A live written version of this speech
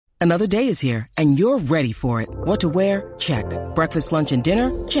Another day is here, and you're ready for it. What to wear? Check. Breakfast, lunch, and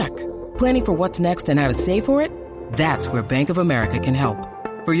dinner? Check. Planning for what's next and how to save for it? That's where Bank of America can help.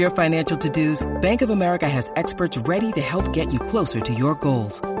 For your financial to-dos, Bank of America has experts ready to help get you closer to your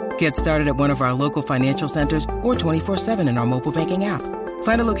goals. Get started at one of our local financial centers or 24/7 in our mobile banking app.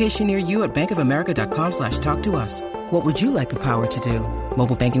 Find a location near you at bankofamerica.com/talktous. What would you like the power to do?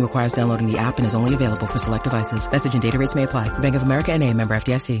 Mobile banking requires downloading the app and is only available for select devices. Message and data rates may apply. Bank of America NA, member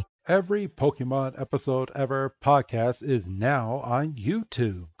FDIC. Every Pokemon Episode Ever podcast is now on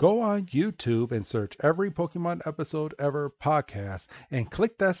YouTube. Go on YouTube and search Every Pokemon Episode Ever podcast and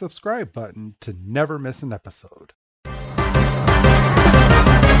click that subscribe button to never miss an episode.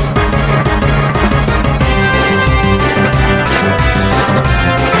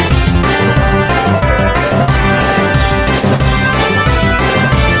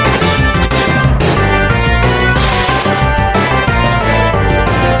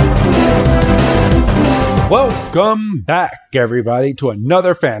 Welcome back, everybody, to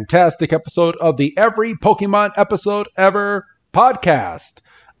another fantastic episode of the Every Pokemon Episode Ever podcast.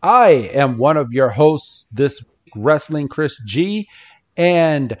 I am one of your hosts this week, Wrestling Chris G,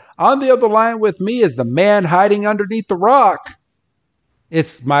 and on the other line with me is the man hiding underneath the rock.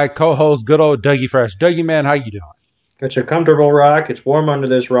 It's my co-host, good old Dougie Fresh. Dougie, man, how you doing? It's a comfortable rock. It's warm under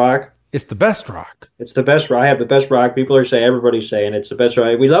this rock. It's the best rock. It's the best rock. I have the best rock. People are saying, everybody's saying it's the best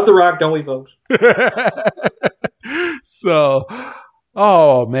rock. We love the rock, don't we, folks? So,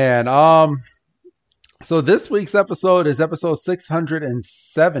 oh man. So this week's episode is episode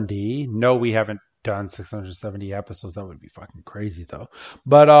 670. No, we haven't done 670 episodes. That would be fucking crazy though.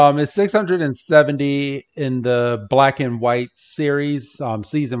 But it's 670 in the Black and White series,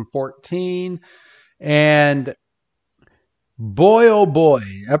 season 14. And boy, oh boy,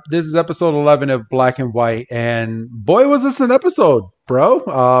 this is episode 11 of Black and White, and boy, was this an episode,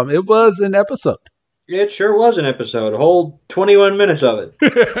 bro. It was an episode. It sure was an episode. A whole 21 minutes of it.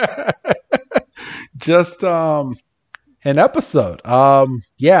 Just an episode.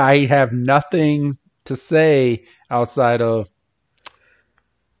 Yeah, I have nothing to say outside of,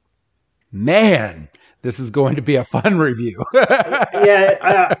 man, this is going to be a fun review.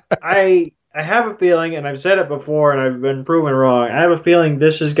 Yeah, I have a feeling, and I've said it before, and I've been proven wrong. I have a feeling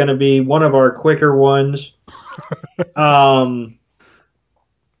this is going to be one of our quicker ones.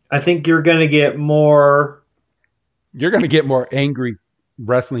 I think you're going to get more. You're going to get more angry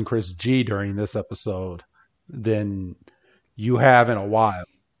Wrestling Chris G during this episode than you have in a while.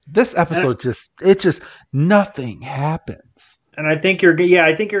 This episode just nothing happens. And I think you're going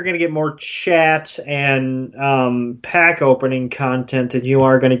to get more chat and pack opening content than you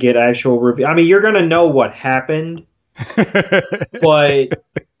are going to get actual review. I mean, you're going to know what happened, but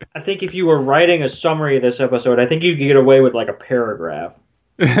I think if you were writing a summary of this episode, I think you could get away with like a paragraph.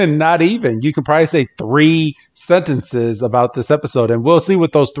 Not even. You can probably say 3 sentences about this episode, and we'll see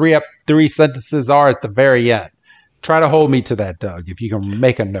what those three sentences are at the very end. Try to hold me to that, Doug, if you can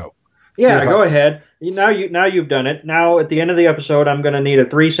make a note. Yeah, go ahead. Now you've done it. Now at the end of the episode, I'm going to need a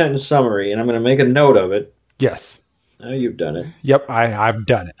 3-sentence summary, and I'm going to make a note of it. Yes. Now you've done it. Yep, I've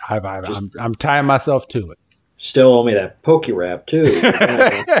done it. I'm tying myself to it. Still owe me that Pokerap too.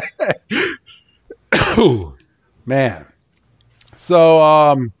 Ooh, man.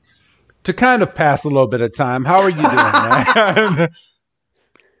 So, to kind of pass a little bit of time, how are you doing, man?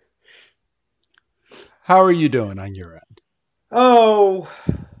 How are you doing on your end? Oh,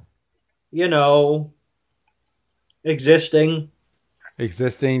 existing.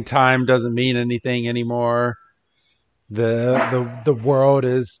 Existing. Time doesn't mean anything anymore. The world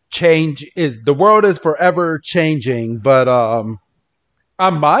is the world is forever changing, but on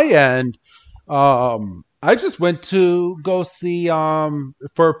my end, I just went to go see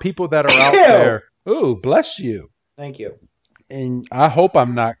for people that are out there. Ooh, bless you. Thank you. And I hope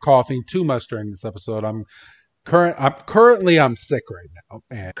I'm not coughing too much during this episode. I'm currently sick right now.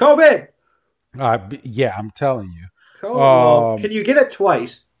 And COVID. Yeah, I'm telling you. Can you get it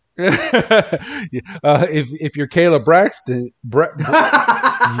twice? If you're Kayla Braxton,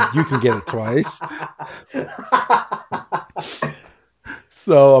 you can get it twice.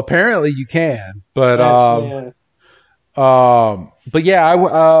 So apparently you can, but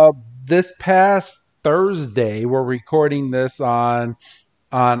yeah, this past Thursday, we're recording this on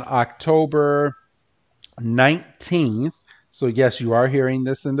October 19th. So yes, you are hearing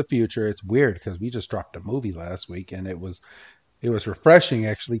this in the future. It's weird because we just dropped a movie last week, and it was refreshing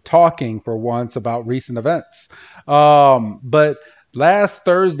actually talking for once about recent events. But last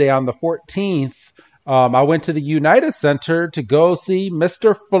Thursday on the 14th, I went to the United Center to go see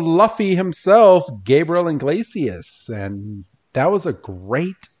Mr. Fluffy himself, Gabriel Iglesias. And that was a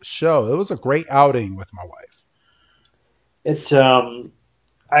great show. It was a great outing with my wife.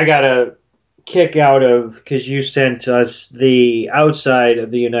 I got a kick out of because you sent us the outside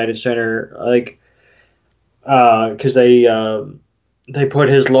of the United Center, like, because they put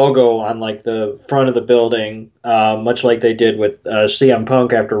his logo on like the front of the building, much like they did with CM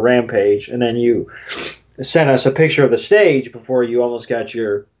Punk after Rampage, and then you sent us a picture of the stage before you almost got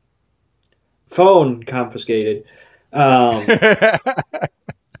your phone confiscated. And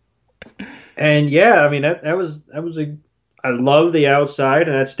yeah, I mean that was I love the outside,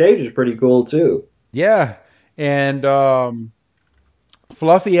 and that stage is pretty cool too. Yeah, and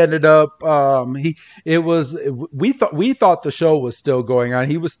Fluffy ended up we thought the show was still going on.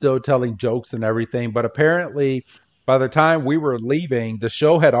 He was still telling jokes and everything, but apparently by the time we were leaving, the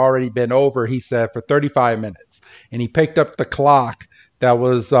show had already been over, he said, for 35 minutes. And he picked up the clock that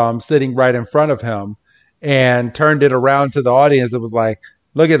was sitting right in front of him and turned it around to the audience. It was like,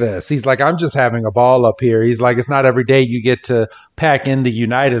 look at this. He's like, I'm just having a ball up here. He's like, it's not every day you get to pack in the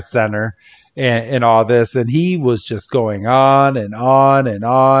United Center and all this. And he was just going on and on and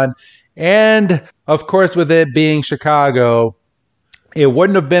on. And of course, with it being Chicago, it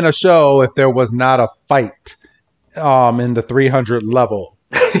wouldn't have been a show if there was not a fight in the 300 level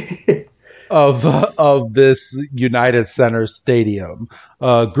of this United Center stadium.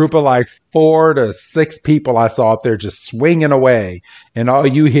 A group of like 4 to 6 people I saw up there just swinging away, and all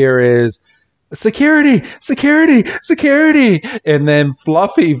you hear is security, security, security. And then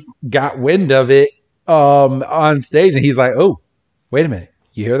Fluffy got wind of it on stage, and he's like, "Oh, wait a minute,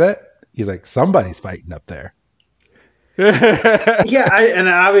 you hear that?" He's like, "Somebody's fighting up there." Yeah, and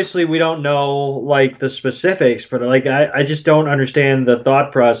obviously we don't know like the specifics, but like I just don't understand the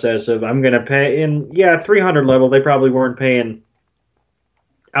thought process of I'm going to pay in 300 level. They probably weren't paying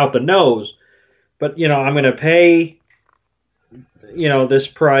out the nose, but I'm going to pay this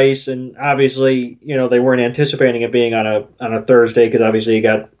price, and obviously they weren't anticipating it being on a Thursday because obviously it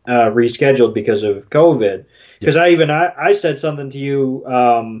got rescheduled because of COVID. Because Yes. I said something to you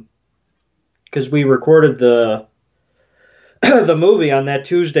because we recorded the movie on that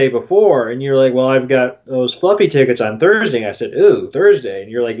Tuesday before, and you're like, well, I've got those Fluffy tickets on Thursday. And I said, ooh, Thursday. And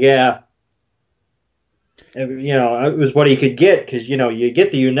you're like, yeah. And, it was what he could get because, you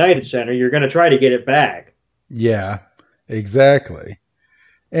get the United Center, you're going to try to get it back. Yeah, exactly.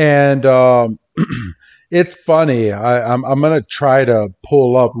 And it's funny. I'm going to try to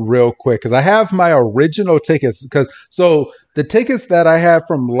pull up real quick because I have my original tickets. So the tickets that I have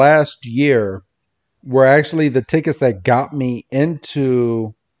from last year were actually the tickets that got me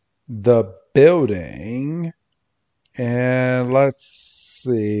into the building. And let's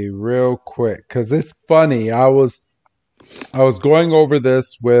see real quick, because it's funny. I was going over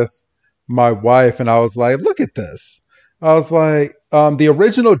this with my wife, and I was like, look at this. I was like, the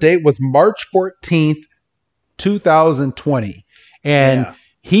original date was March 14th, 2020. And Yeah.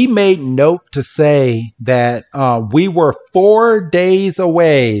 he made note to say that we were 4 days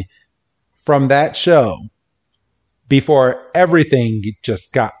away from that show before everything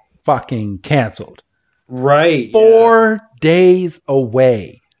just got fucking canceled. Right. 4 days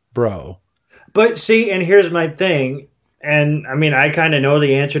away, bro. But see, and here's my thing, and I mean, I kind of know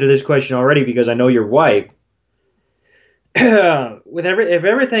the answer to this question already because I know your wife. If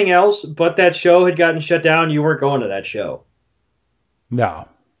everything else but that show had gotten shut down, you weren't going to that show. No.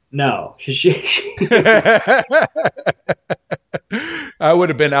 No, I would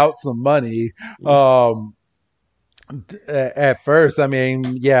have been out some money at first. I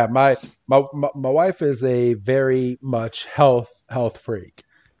mean, yeah, my wife is a very much health freak.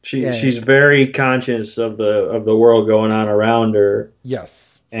 she's very conscious of the world going on around her,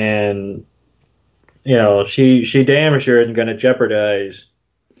 Yes. and she damn sure isn't going to jeopardize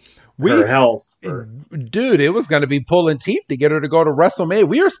her health. Dude, it was going to be pulling teeth to get her to go to WrestleMania.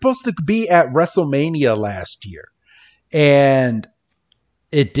 We were supposed to be at WrestleMania last year, and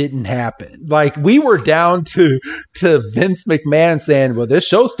it didn't happen. Like, we were down to Vince McMahon saying, well, this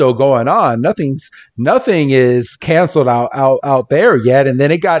show's still going on. Nothing is canceled out there yet. And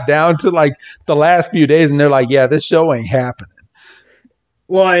then it got down to like the last few days, and they're like, yeah, this show ain't happening.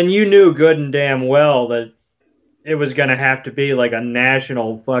 Well, and you knew good and damn well that it was going to have to be like a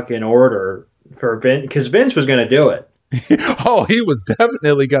national fucking order for Vince, because Vince was going to do it. Oh, he was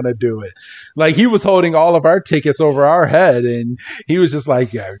definitely going to do it. Like, he was holding all of our tickets over our head, and he was just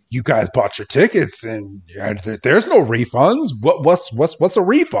like, yeah, you guys bought your tickets, and there's no refunds. What's a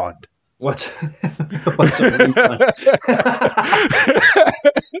refund? What's a refund?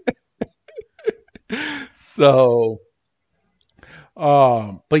 So,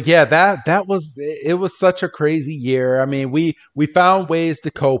 But yeah, that was it was such a crazy year. I mean, we found ways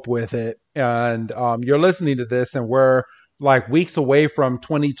to cope with it, and you're listening to this, and we're like weeks away from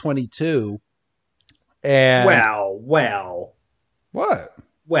 2022. And Well, what?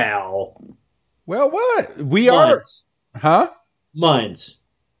 well, Well, what? We are, months, huh? months.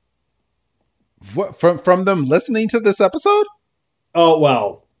 What from them listening to this episode? Oh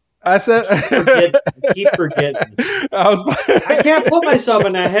well, I said, I keep forgetting. I can't put myself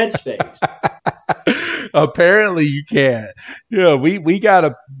in that headspace. Apparently, you can't. Yeah, we got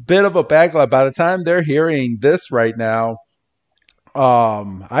a bit of a backlog. By the time they're hearing this right now,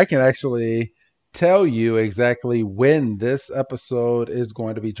 I can actually tell you exactly when this episode is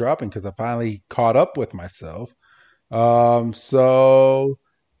going to be dropping because I finally caught up with myself. So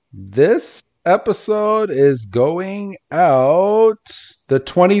this episode is going out the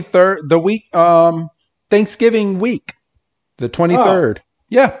 23rd, the week, Thanksgiving week, the 23rd. Oh.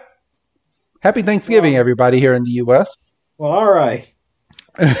 Yeah. Happy Thanksgiving, everybody here in the U.S. Well, all right.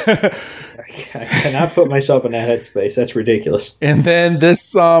 I cannot put myself in that headspace. That's ridiculous. And then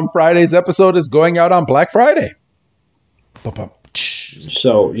this Friday's episode is going out on Black Friday. So,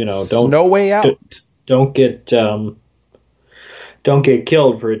 don't No Way Out. Don't get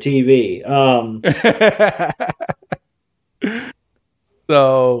killed for a TV.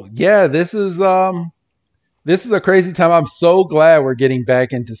 So yeah, this is a crazy time. I'm so glad we're getting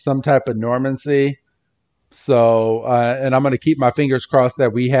back into some type of normalcy. So, and I'm going to keep my fingers crossed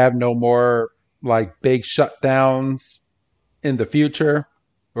that we have no more like big shutdowns in the future,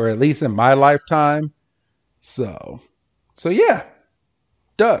 or at least in my lifetime. So yeah,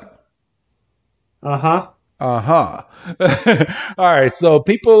 Doug. Uh-huh. All right. So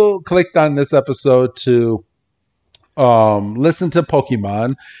people clicked on this episode to listen to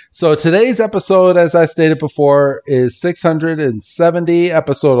Pokemon. So today's episode, as I stated before, is 670,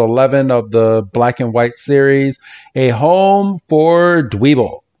 episode 11 of the Black and White series, A Home for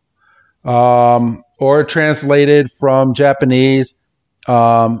Dweeble. Or translated from Japanese,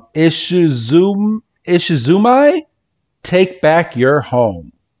 Ishizumai, Take Back Your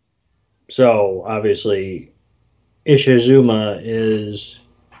Home. So obviously Ishizumai is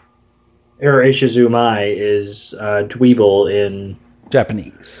Dweeble in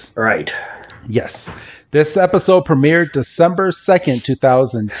Japanese. Right. Yes. This episode premiered December 2nd,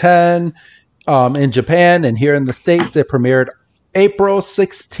 2010 in Japan, and here in the States it premiered April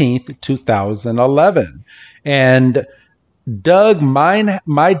 16th, 2011. And Doug,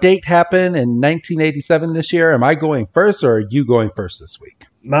 my date happened in 1987 this year. Am I going first, or are you going first this week?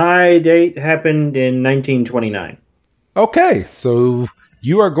 My date happened in 1929. Okay, so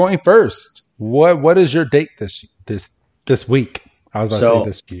you are going first. What is your date this week? I was about to say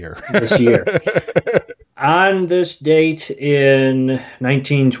this year. This year. On this date in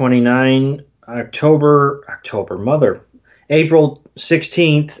 1929, April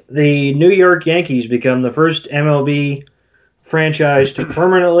 16th, the New York Yankees become the first MLB franchise to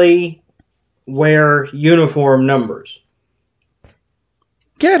permanently wear uniform numbers.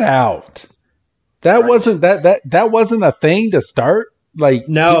 Get out. That wasn't a thing to start? Like,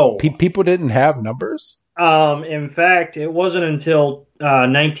 no. People didn't have numbers? In fact, it wasn't until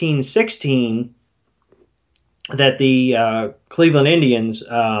 1916 that the Cleveland Indians,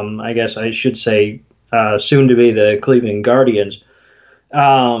 I guess I should say soon to be the Cleveland Guardians,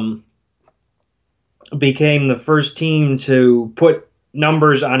 became the first team to put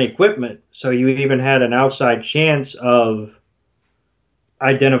numbers on equipment. So you even had an outside chance of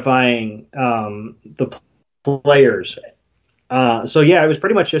identifying the players. So yeah, it was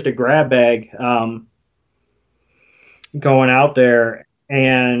pretty much just a grab bag going out there,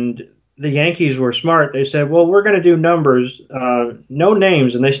 and the Yankees were smart. They said, well, we're going to do numbers, no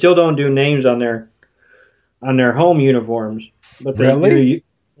names, and they still don't do names on their home uniforms. But they really?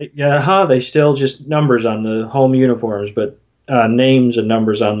 They still just numbers on the home uniforms, but names and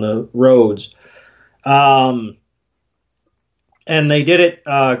numbers on the roads. And they did it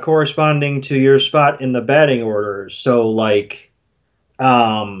corresponding to your spot in the batting order. So, like,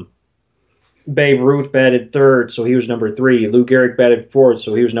 Babe Ruth batted third, so he was number 3. Lou Gehrig batted fourth,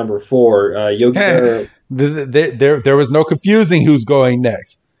 so he was number 4. Yogi Berra. There was no confusing who's going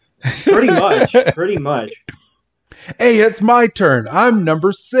next. Pretty much. Hey, it's my turn. I'm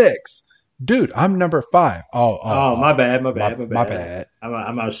number 6. Dude, I'm number 5. Oh, my bad. My bad.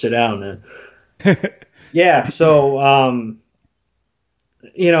 I'm going to sit down then. Yeah, so,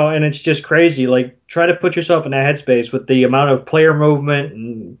 and it's just crazy. Like, try to put yourself in that headspace with the amount of player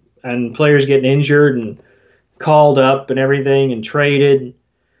movement and players getting injured and called up and everything and traded.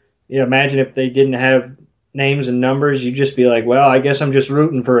 Imagine if they didn't have names and numbers, you'd just be like, well, I guess I'm just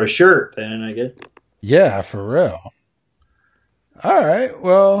rooting for a shirt then, I guess. Yeah, for real. All right.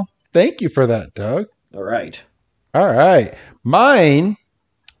 Well, thank you for that, Doug. All right. All right. Mine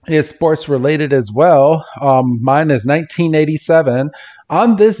is sports related as well. Mine is 1987.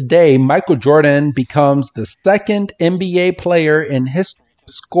 On this day, Michael Jordan becomes the second NBA player in history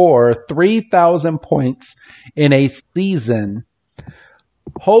to score 3,000 points in a season.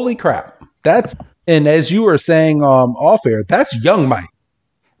 Holy crap. And as you were saying off air, that's young Mike.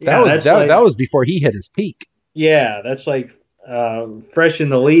 That was before he hit his peak. Yeah, that's like fresh in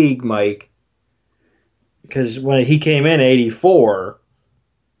the league, Mike. Because when he came in '84,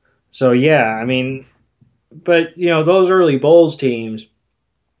 so yeah, I mean, but those early Bulls teams,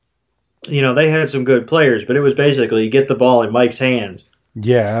 they had some good players, but it was basically get the ball in Mike's hands.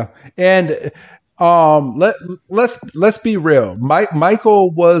 Yeah, and let's be real.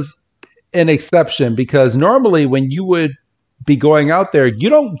 Michael was an exception because normally when you would be going out there, you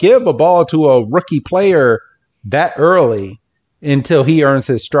don't give a ball to a rookie player that early until he earns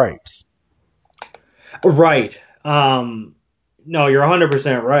his stripes. Right. No, you're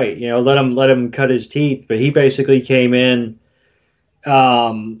 100% right. Let him cut his teeth. But he basically came in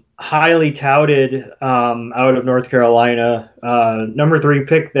highly touted out of North Carolina, number 3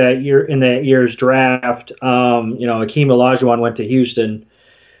 pick that year in that year's draft. Akeem Olajuwon went to Houston,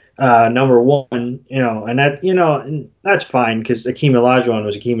 number 1. And that's fine because Akeem Olajuwon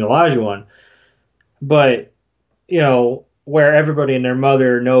was Akeem Olajuwon. But where everybody and their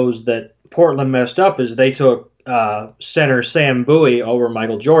mother knows that Portland messed up is they took center Sam Bowie over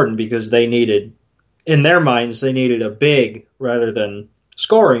Michael Jordan because in their minds, they needed a big rather than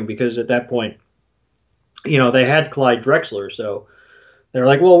scoring because at that point, they had Clyde Drexler. So they're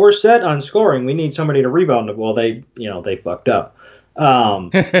like, well, we're set on scoring. We need somebody to rebound the ball. They fucked up.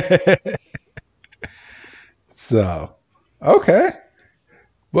 So, okay.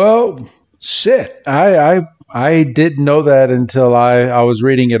 Well, shit. I didn't know that until I was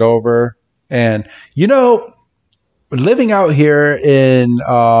reading it over. And, living out here in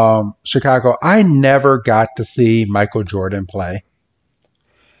Chicago, I never got to see Michael Jordan play.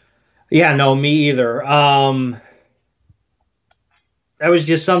 Yeah, no, me either. That was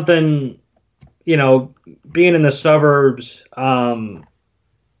just something, being in the suburbs,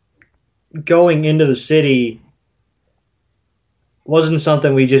 going into the city wasn't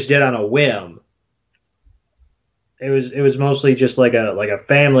something we just did on a whim. It was mostly just like a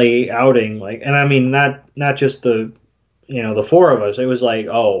family outing, and I mean not just the 4 of us. It was like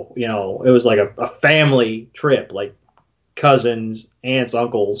it was like a family trip, like cousins, aunts,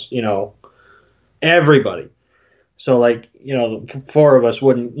 uncles, everybody. So the 4 of us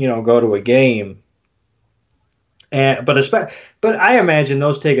wouldn't go to a game, but I imagine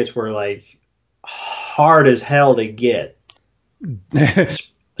those tickets were like hard as hell to get.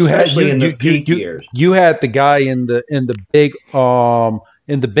 Especially in the peak years. You had the guy in the big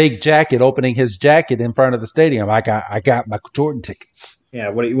jacket opening his jacket in front of the stadium. I got Michael Jordan tickets. Yeah,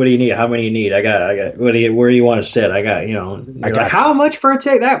 what do you need? How many you need? I got where do you want to sit? I got like, how much for a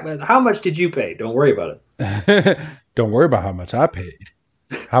ticket? How much did you pay? Don't worry about it. Don't worry about how much I paid.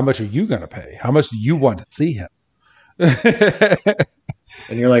 How much are you gonna pay? How much do you want to see him? And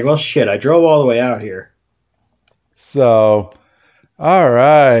you're like, well, shit, I drove all the way out here. So, all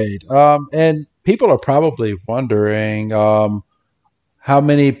right. And people are probably wondering how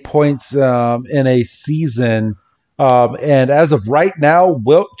many points in a season. And as of right now,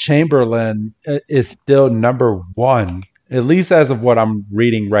 Wilt Chamberlain is still number 1, at least as of what I'm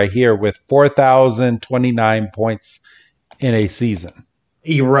reading right here, with 4,029 points in a season.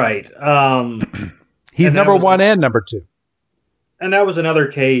 You're right. He's number 1 and number 2. And that was another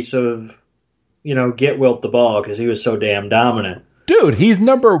case of, get Wilt the ball because he was so damn dominant. Dude, he's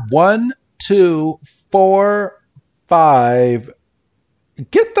number 1, 2, 4, 5.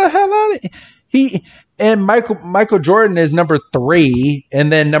 Get the hell out of here. And Michael Jordan is number 3 and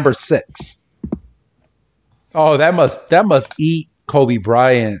then number 6. Oh, that must eat Kobe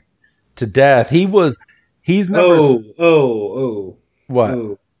Bryant to death. He's number. What?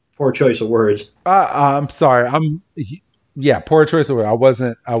 Oh, poor choice of words. I'm sorry. Poor choice of words.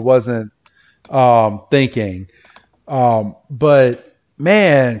 I wasn't thinking. But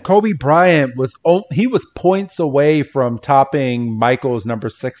man, Kobe Bryant was points away from topping Michael's number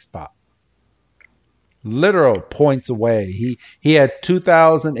 6 spot. Literal points away. He had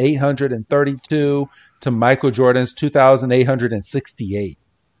 2,832 to Michael Jordan's 2,868.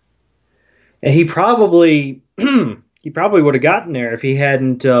 And he probably would have gotten there if he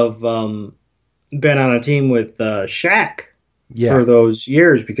hadn't have been on a team with Shaq for those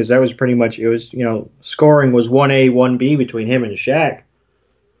years, because that was pretty much, it was, scoring was 1A, 1B between him and Shaq.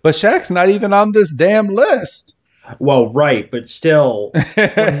 But Shaq's not even on this damn list. Well, right, but still,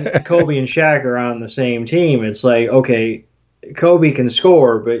 when Kobe and Shaq are on the same team, it's like, okay, Kobe can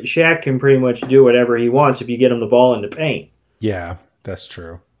score, but Shaq can pretty much do whatever he wants if you get him the ball in the paint. Yeah, that's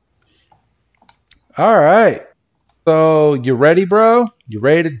true. All right. So, you ready, bro? You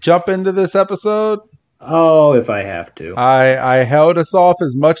ready to jump into this episode? Oh, if I have to. I held us off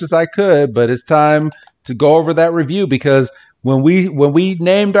as much as I could, but it's time to go over that review, because when we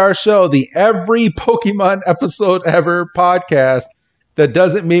named our show the Every Pokemon Episode Ever podcast, that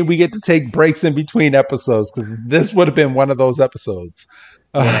doesn't mean we get to take breaks in between episodes, because this would have been one of those episodes.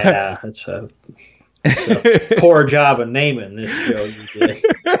 Yeah, it's a poor job of naming this show you did.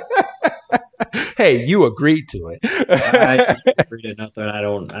 Hey, you agreed to it. I agreed to nothing. I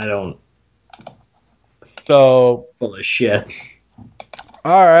don't. So full of shit.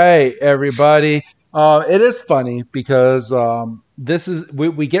 All right, everybody. It is funny because this is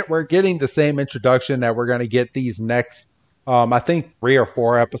we're getting the same introduction that we're going to get these next I think 3 or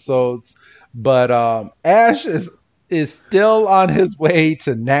 4 episodes, but Ash is still on his way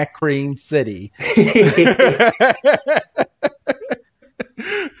to Nacrene City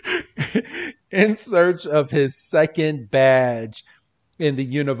in search of his second badge in the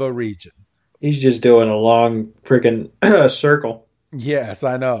Unova region. He's just doing a long freaking circle. Yes,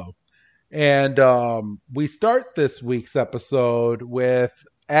 I know. And we start this week's episode with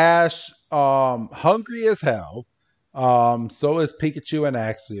Ash hungry as hell. So is Pikachu and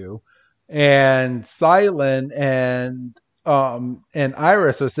Axew. And Silent and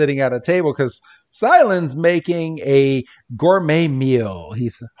Iris are sitting at a table because Silent's making a gourmet meal.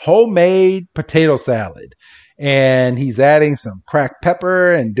 He's homemade potato salad. And he's adding some cracked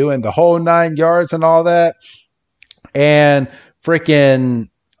pepper and doing the whole 9 yards and all that. And freaking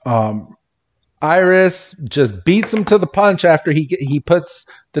Iris just beats him to the punch after he puts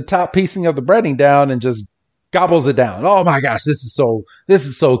the top piecing of the breading down and just gobbles it down. Oh my gosh, this is so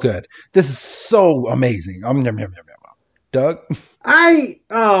good. This is so amazing. Doug? I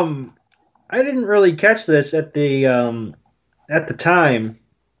didn't really catch this at the time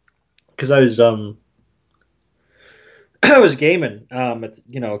because I was gaming,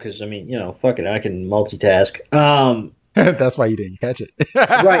 because fuck it, I can multitask. That's why you didn't catch it.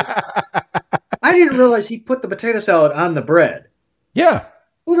 Right. I didn't realize he put the potato salad on the bread. Yeah.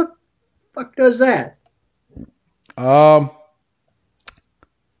 Who the fuck does that?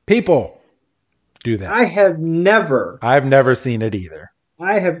 People do that. I've never seen it either.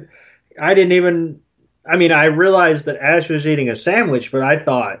 I realized that Ash was eating a sandwich, but I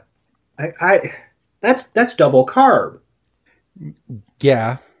thought, that's double carb.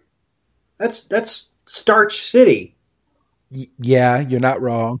 Yeah. That's Starch City. Yeah, you're not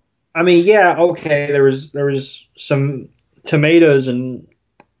wrong. I mean, yeah, okay, there was some tomatoes and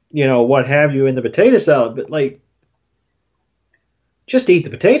what have you in the potato salad, but just eat the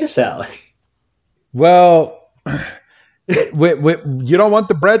potato salad. Well, you don't want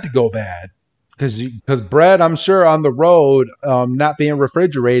the bread to go bad because bread, I'm sure, on the road, not being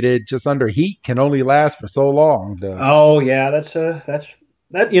refrigerated just under heat can only last for so long. Oh yeah, that's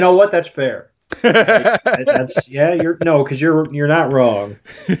you know what? That's fair. Because you're not wrong.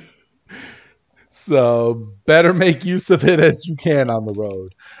 So better make use of it as you can on the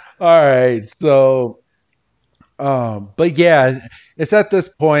road. All right, so but yeah, it's at this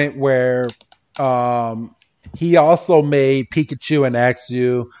point where he also made Pikachu and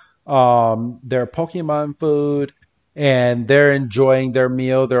Axew their Pokemon food, and they're enjoying their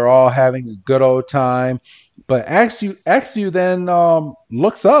meal. They're all having a good old time. But Axew then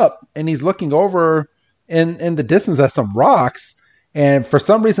looks up, and he's looking over in the distance at some rocks. And for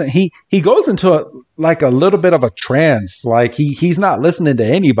some reason, he goes into a little bit of a trance. Like he's not listening to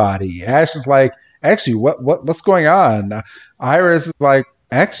anybody. Ash is like, Axew, what's going on? Iris is like,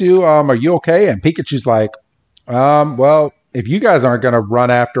 Axew, are you okay? And Pikachu's like, well, if you guys aren't going to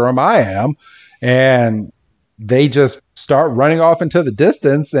run after him, I am. And they just start running off into the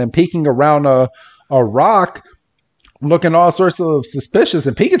distance and peeking around a rock, looking all sorts of suspicious.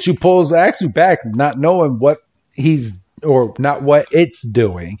 And Pikachu pulls Axew back, not knowing what what it's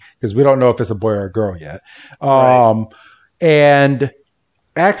doing, because we don't know if it's a boy or a girl yet. Right. And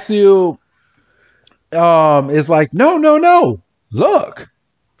Axew is like, no, look.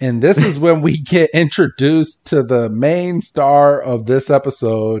 And this is when we get introduced to the main star of this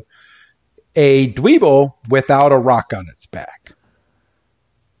episode, a Dweeble without a rock on its back.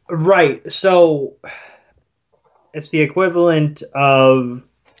 Right. So it's the equivalent of,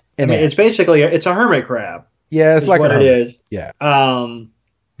 it's basically, it's a hermit crab. Yeah, it's is like what it is. Yeah, Um,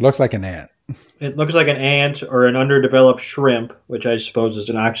 looks like an ant. it looks like an ant or an underdeveloped shrimp, which I suppose is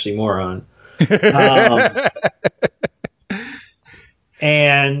an oxymoron. Um,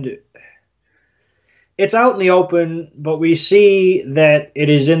 and it's out in the open, but we see that it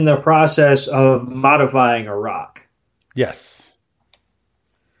is in the process of modifying a rock. Yes.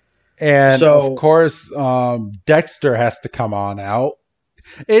 And of So, course, Dexter has to come on out.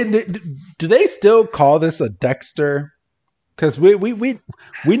 And do they still call this a Dexter? Because we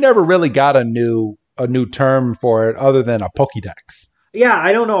never really got a new term for it other than a Pokédex. yeah,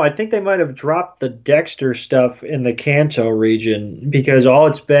 I don't know. I think they might have dropped the Dexter stuff in the Kanto region because all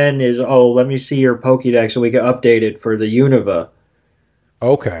it's been is, oh, let me see your Pokédex so we can update it for the Unova.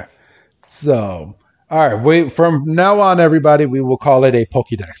 Okay. So, all right. From now on, everybody, we will call it a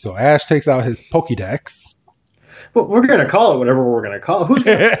Pokédex. So Ash takes out his Pokédex. But we're going to call it whatever we're going to call it. Who's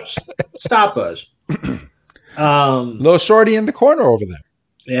going to stop us? Little shorty in the corner over there.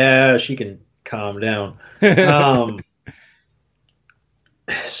 Yeah, she can calm down.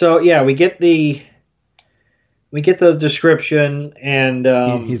 So yeah, we get the description, and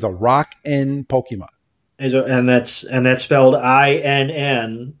He's a rock in Pokemon. and that's spelled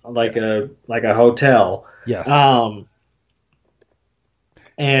INN like Yes. a hotel. Yes.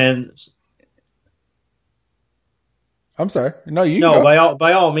 And I'm sorry. No, you no, go.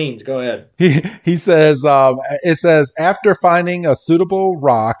 by all means, go ahead. He says, it says, after finding a suitable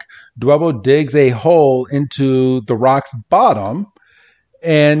rock, Dwebble digs a hole into the rock's bottom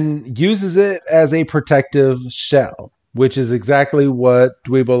and uses it as a protective shell, which is exactly what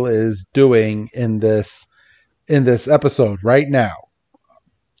Dwebble is doing in this episode right now.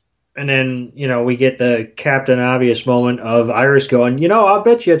 And then, we get the Captain Obvious moment of Iris going, I'll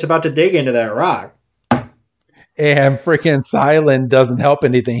bet you it's about to dig into that rock. And freaking Silent doesn't help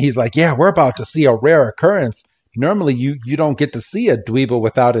anything. He's like, yeah, we're about to see a rare occurrence. Normally, you don't get to see a Dweeble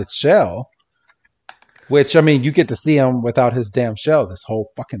without its shell. Which, I mean, you get to see him without his damn shell this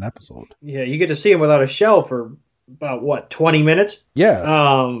whole fucking episode. Yeah, you get to see him without a shell for about, 20 minutes? Yes.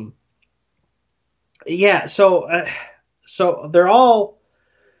 Yeah, so they're all,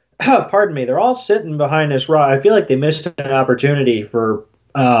 pardon me, they're all sitting behind this rock. I feel like they missed an opportunity for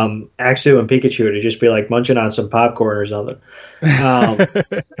Axu and Pikachu to just be like munching on some popcorn or something,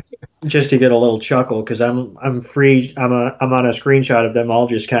 just to get a little chuckle because I'm free. I'm on a screenshot of them all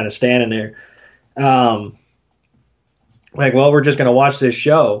just kind of standing there, like, well, we're just gonna watch this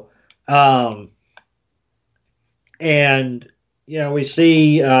show, and we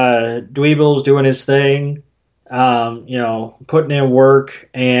see Dweebles doing his thing, putting in work,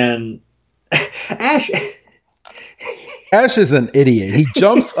 and Ash. Ash is an idiot. He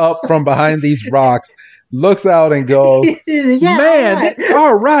jumps up from behind these rocks, looks out and goes, man,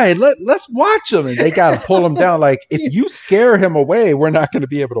 all right, let's watch him. And they got to pull him down. Like, if you scare him away, we're not going to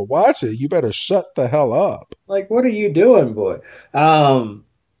be able to watch it. You better shut the hell up. Like, what are you doing, boy?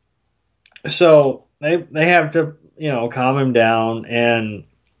 So they have to, calm him down. And,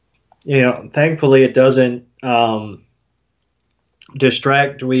 thankfully it doesn't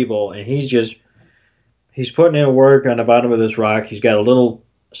distract Dweeble. And he's putting in work on the bottom of this rock. He's got a little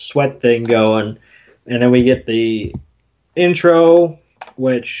sweat thing going. And then we get the intro,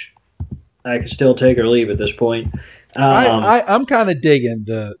 which I can still take or leave at this point. I'm kind of digging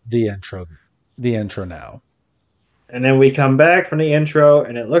the intro now. And then we come back from the intro,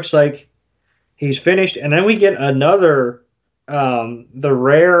 and it looks like he's finished. And then we get another, the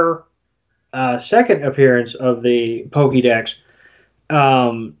rare second appearance of the Pokédex.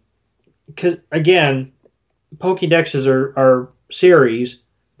 Because, again, Pokédexes are series,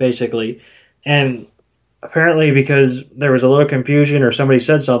 basically. And apparently because there was a little confusion or somebody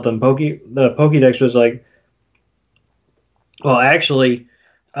said something, the Pokédex was like, well, actually,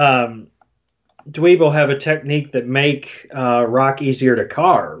 Dweeble have a technique that make rock easier to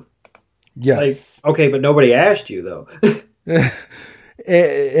carve. Yes. Like, okay, but nobody asked you, though.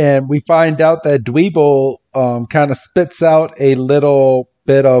 And we find out that Dweeble kind of spits out a little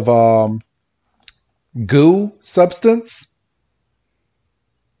bit of goo substance.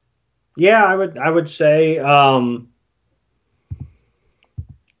 Yeah, I would say I'm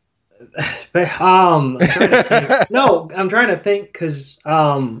trying to think. No, I'm trying to think because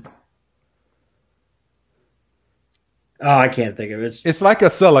I can't think of it. It's like a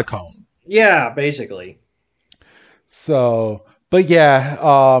silicone. Yeah, basically. So, but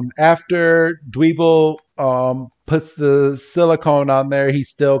yeah, after Dweeble puts the silicone on there, he's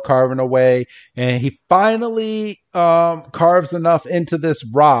still carving away, and he finally carves enough into this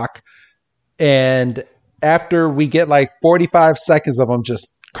rock. And after we get like 45 seconds of him just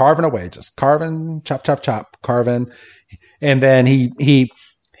carving away, just carving, chop, chop, chop, carving. And then he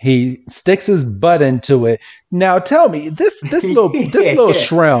sticks his butt into it. Now tell me, this little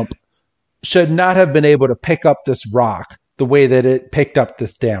shrimp should not have been able to pick up this rock the way that it picked up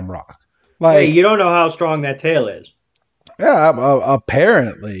this damn rock. Like, hey, you don't know how strong that tail is. Yeah,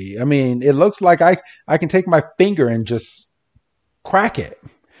 apparently. I mean, it looks like I can take my finger and just crack it.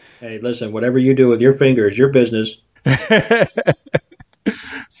 Hey, listen, whatever you do with your finger is your business.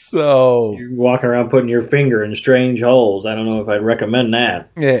 So you're walking around putting your finger in strange holes. I don't know if I'd recommend that.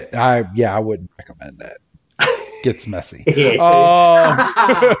 I wouldn't recommend that. Gets messy.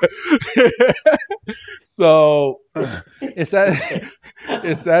 So it's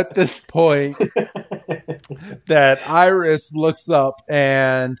at this point that Iris looks up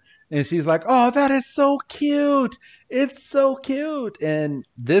and she's like, "Oh, that is so cute! It's so cute!" And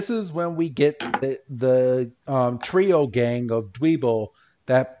this is when we get the trio gang of Dweeble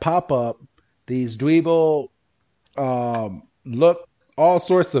that pop up. These Dweeble look all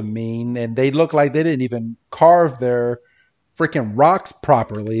sorts of mean, and they look like they didn't even carve their freaking rocks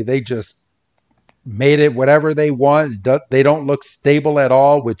properly. They just made it whatever they want. They don't look stable at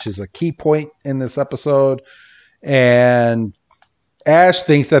all, which is a key point in this episode. And Ash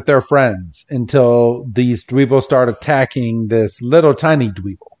thinks that they're friends until these Dweeble start attacking this little tiny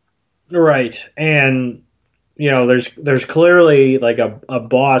Dweeble. Right. And there's clearly like a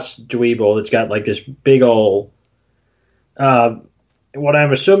boss Dweeble that's got like this big old what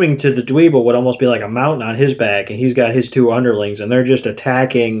I'm assuming to the Dweeble would almost be like a mountain on his back, and he's got his two underlings, and they're just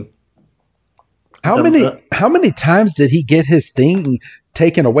attacking. How many times did he get his thing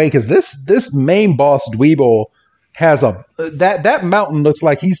taken away? Because this main boss Dweeble has that mountain looks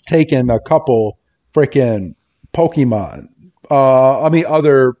like he's taken a couple freaking Pokemon.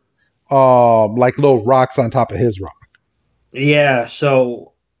 Other like little rocks on top of his rock. Yeah,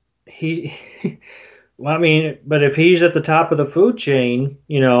 so he. Well, I mean, but if he's at the top of the food chain,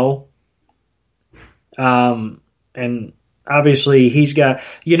 and obviously he's got,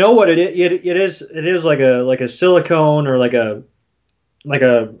 what it is? It is like a silicone or like a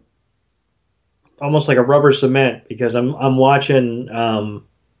almost like a rubber cement, because I'm watching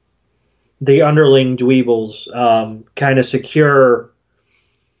the underling Dweebles kind of secure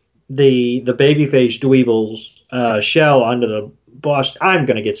the babyface Dweeble's shell onto the boss. I'm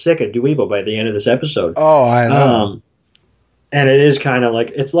going to get sick of Dweeble by the end of this episode. Oh, I know. And it is kind of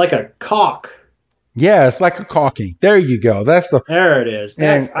like, it's like a caulk. Yeah, it's like a caulking. There you go. There it is.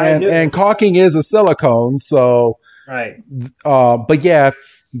 And caulking is a silicone, so. Right. But yeah,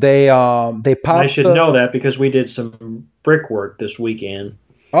 they popped. I should know that because we did some brickwork this weekend.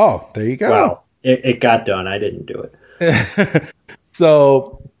 Oh, there you go. Well, it got done. I didn't do it.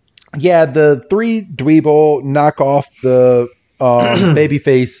 So, yeah, the three Dweeble knock off the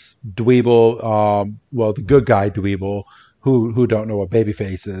babyface Dweeble, the good guy Dweeble, who don't know what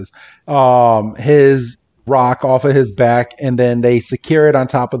babyface is, his rock off of his back, and then they secure it on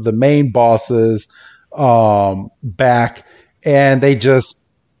top of the main boss's back, and they just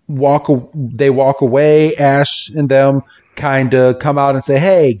walk away. Ash and them kind of come out and say,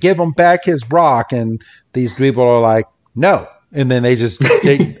 "Hey, give him back his rock," and these Dweeble are like, "No," and then they just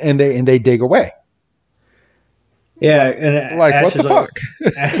dig, and they dig away. Yeah, and like, Ash, what the fuck?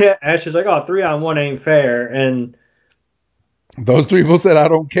 Ash is like, "Oh, 3-on-1 ain't fair," and those Dweeble said, "I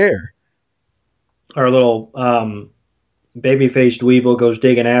don't care." Our little baby-faced Dweeble goes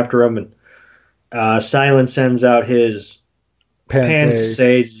digging after him, and Silent sends out his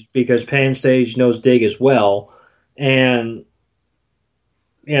Pansage because Pansage knows dig as well, and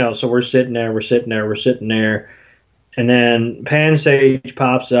so we're sitting there, and then Pansage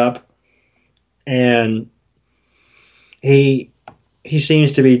pops up, and he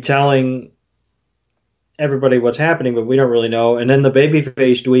seems to be telling everybody what's happening, but we don't really know. And then the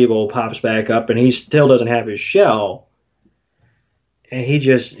baby-faced Dweeble pops back up, and he still doesn't have his shell. And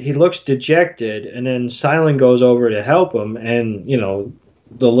he looks dejected. And then Silent goes over to help him, and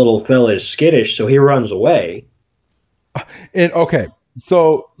the little fella is skittish, so he runs away. And okay,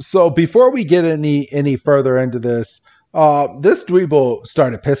 so before we get any further into this, this Dweeble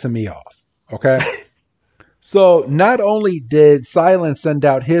started pissing me off. Okay. So not only did Silent send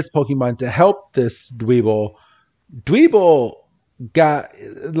out his Pokemon to help this Dweeble got,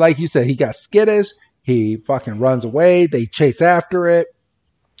 like you said, he got skittish. He fucking runs away. They chase after it.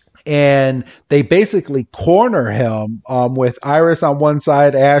 And they basically corner him with Iris on one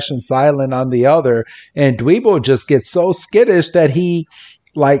side, Ash and Silent on the other. And Dweeble just gets so skittish that he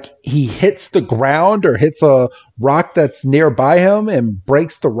hits the ground or hits a rock that's nearby him and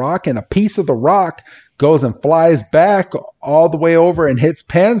breaks the rock, and a piece of the rock goes and flies back all the way over and hits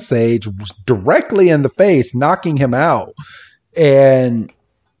Pansage directly in the face, knocking him out. And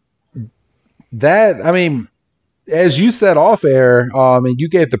that, I mean, as you said off air, and you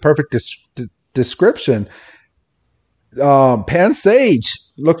gave the perfect description, Pansage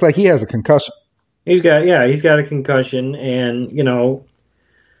looks like he has a concussion. He's got a concussion, and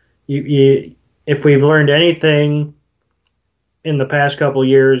if we've learned anything in the past couple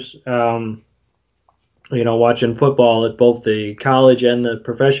years, watching football at both the college and the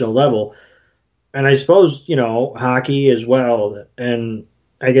professional level, and I suppose hockey as well, and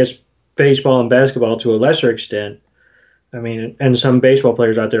I guess baseball and basketball to a lesser extent. I mean, and some baseball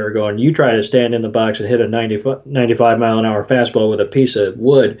players out there are going, you try to stand in the box and hit a 95 mile an hour fastball with a piece of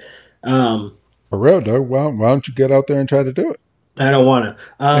wood. For real, Doug, why don't you get out there and try to do it? I don't want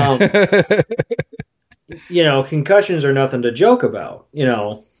to. Concussions are nothing to joke about,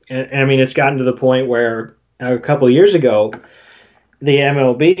 and I mean, it's gotten to the point where a couple of years ago, the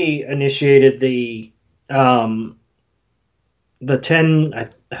MLB initiated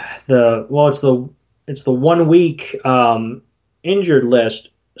it's the 1 week injured list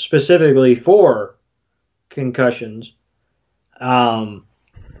specifically for concussions.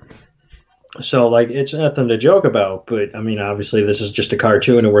 So like it's nothing to joke about, but I mean obviously this is just a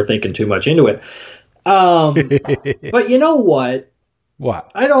cartoon and we're thinking too much into it. But you know what?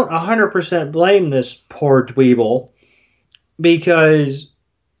 What? I don't 100% blame this poor dweeble because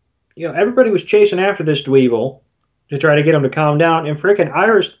everybody was chasing after this dweeble to try to get him to calm down, and frickin'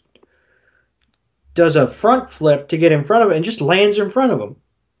 Iris does a front flip to get in front of it and just lands in front of him.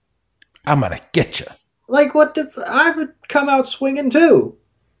 I'm gonna get you. Like what I would come out swinging too.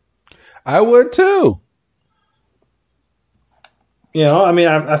 I would too. I mean,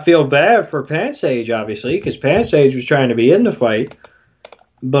 I feel bad for Pansage, obviously, because Pansage was trying to be in the fight,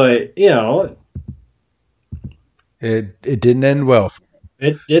 but it didn't end well.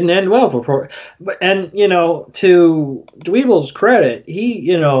 It didn't end well for, and to Dweeble's credit,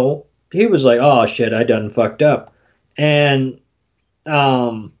 he was like, oh shit, I done fucked up, and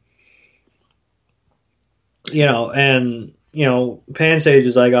Pansage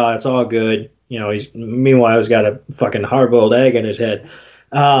is like, oh, it's all good. Meanwhile, he's got a fucking hard-boiled egg in his head.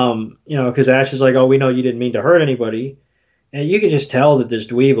 Because Ash is like, oh, we know you didn't mean to hurt anybody. And you can just tell that this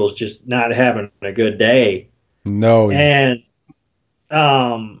dweeble's just not having a good day. No. And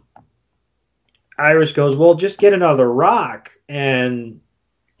Iris goes, well, just get another rock. And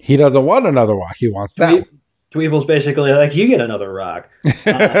he doesn't want another rock. He wants that one. Dweeble's basically like, you get another rock.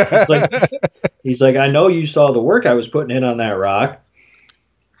 He's like, I know you saw the work I was putting in on that rock.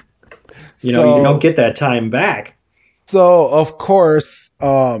 You don't get that time back. So, of course,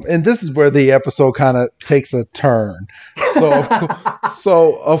 and this is where the episode kind of takes a turn.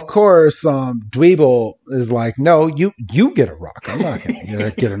 So, of course, Dweeble is like, no, you get a rock. I'm not going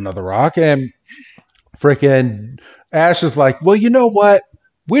to get another rock. And freaking Ash is like, well, you know what?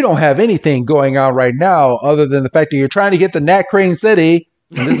 We don't have anything going on right now other than the fact that you're trying to get to Nat Crane City.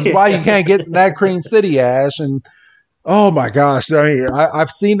 And this is why you can't get Nat Crane City, Ash. And oh my gosh, I mean,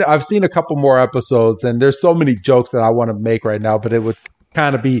 I've seen a couple more episodes, and there's so many jokes that I want to make right now, but it would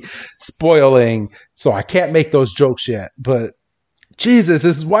kind of be spoiling, so I can't make those jokes yet. But Jesus,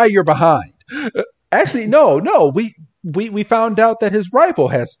 this is why you're behind. Actually, no, we found out that his rival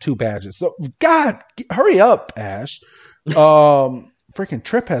has 2 badges. So God, hurry up, Ash. Freaking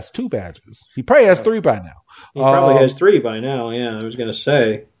Trip has 2 badges. He probably has 3 by now. He probably has 3 by now. Yeah, I was gonna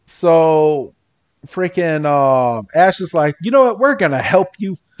say. So, freaking Ash is like, you know what? We're gonna help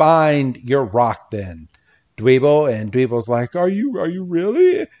you find your rock, then, Dweeble. And Dweeble's like, are you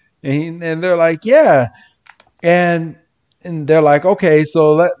really? And they're like, yeah. And they're like, okay,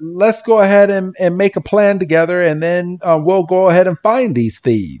 so let's go ahead and make a plan together, and then we'll go ahead and find these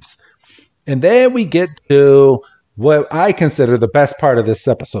thieves. And then we get to what I consider the best part of this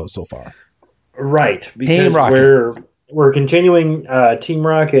episode so far. Right, because we're continuing Team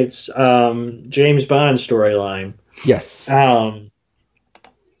Rocket's James Bond storyline. Yes. And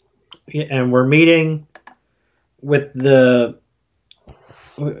we're meeting with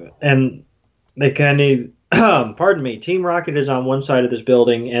and they kind of, pardon me, Team Rocket is on one side of this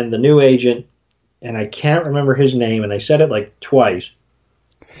building, and the new agent, and I can't remember his name, and I said it like twice.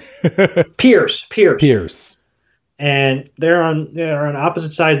 Pierce. And they're on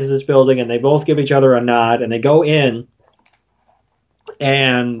opposite sides of this building, and they both give each other a nod, and they go in,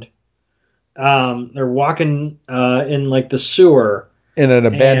 and they're walking in like the sewer.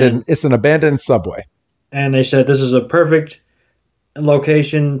 It's an abandoned subway. And they said this is a perfect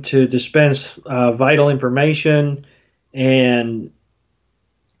location to dispense vital information, and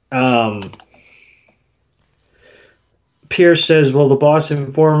Pierce says, "Well, the boss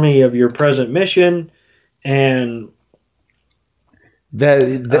informed me of your present mission, and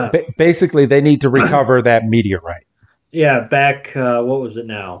Basically they need to recover that meteorite. yeah, back. What was it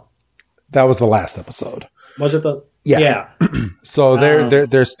now? That was the last episode. Was it the? Yeah. Yeah. So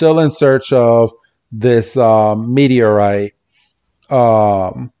they're still in search of this meteorite,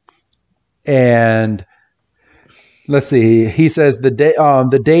 and let's see. He says the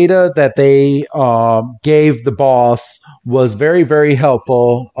data that they gave the boss was very, very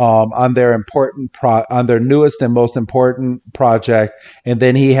helpful on their on their newest and most important project. And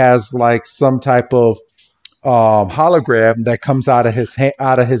then he has like some type of hologram that comes out of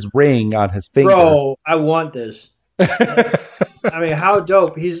his ring on his finger. Bro, I want this. I mean, how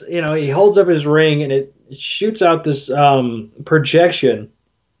dope! He holds up his ring and it shoots out this projection.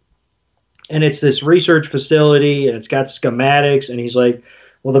 And it's this research facility, and it's got schematics. And he's like,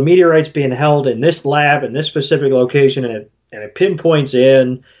 "Well, the meteorite's being held in this lab in this specific location, and it pinpoints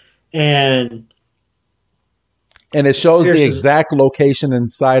in, and it shows the exact location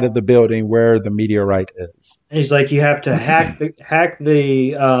inside of the building where the meteorite is." And he's like, "You have to hack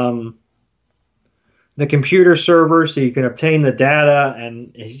the computer server so you can obtain the data."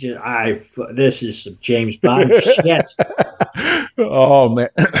 And he's just, this is some James Bond shit. Oh man.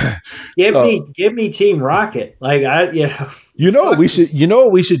 Give me Team Rocket. Like You know what we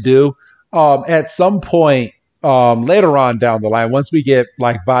should do? At some point later on down the line, once we get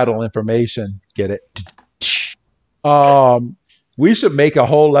like vital information, get it? We should make a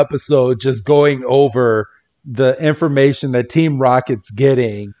whole episode just going over the information that Team Rocket's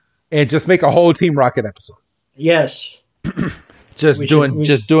getting, and just make a whole Team Rocket episode. Yes. just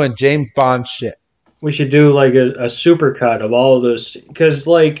doing James Bond shit. We should do like a super cut of all of this, because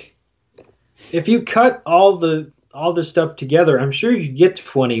like if you cut all this stuff together, I'm sure you get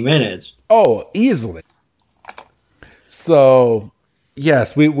 20 minutes. Oh, easily. So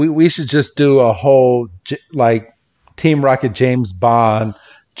yes, we should just do a whole like Team Rocket James Bond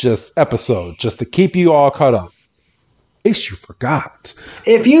just episode just to keep you all caught up. In case you forgot.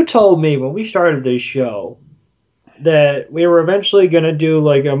 If you told me when we started this show that we were eventually going to do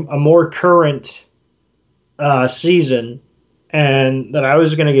like a more current season, and that I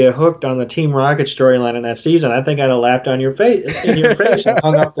was going to get hooked on the Team Rocket storyline in that season, I think I'd have laughed in your face and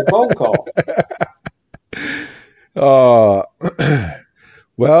hung up the phone call.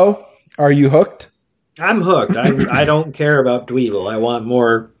 Well, are you hooked? I'm hooked. I don't care about Dweeble. I want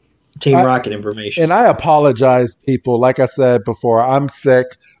more Team Rocket information. And I apologize, people. Like I said before, I'm sick,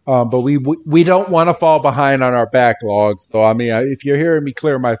 but we don't want to fall behind on our backlogs. So I mean, if you're hearing me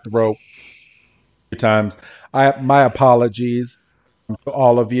clear my throat times, my apologies to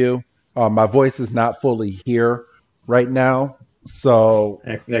all of you. My voice is not fully here right now, so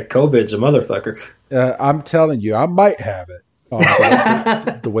that COVID's a motherfucker. I'm telling you, I might have it.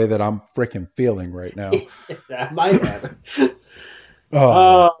 The way that I'm freaking feeling right now. I might have it.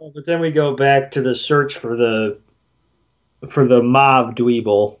 But then we go back to the search for the mob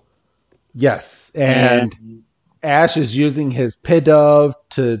Dweeble. Yes, and Ash is using his Pidove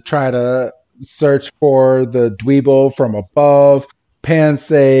to try to search for the Dweeble from above.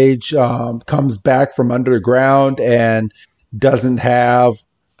 Pansage comes back from underground and doesn't have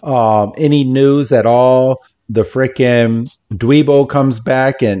any news at all. The frickin' Dweeble comes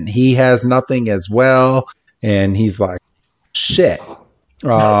back and he has nothing as well. And he's like, shit.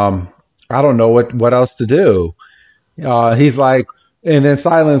 I don't know what else to do. He's like, and then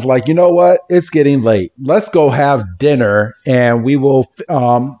Silent's like, you know what? It's getting late. Let's go have dinner and we will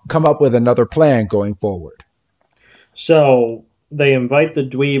come up with another plan going forward. So they invite the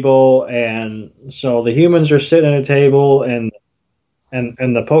Dweeble, and so the humans are sitting at a table, and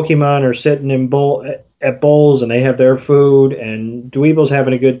the Pokemon are sitting at bowls, and they have their food, and Dweeble's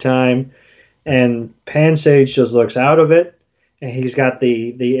having a good time, and Pansage just looks out of it, and he's got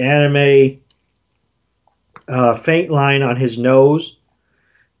the anime faint line on his nose,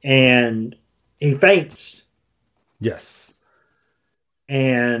 and he faints. Yes.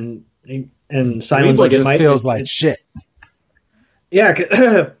 And Simon's Dweeble like, just feels like shit. Yeah,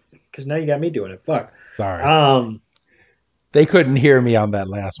 because now you got me doing it. Fuck. Sorry. They couldn't hear me on that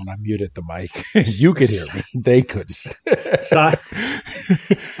last one. I muted the mic. You could hear me. They couldn't.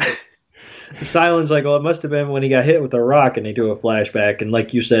 Silent's like, well, it must have been when he got hit with a rock, and they do a flashback. And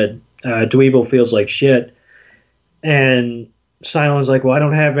like you said, Dweeble feels like shit. And Silent's like, well, I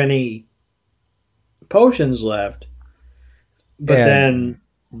don't have any potions left. But then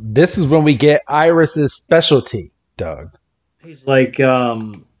this is when we get Iris's specialty, Doug. He's like,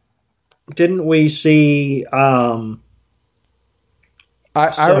 didn't we see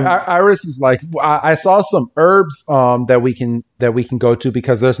Iris is like, I saw some herbs that we can go to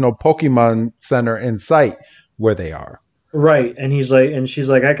because there's no Pokemon Center in sight where they are. Right, and she's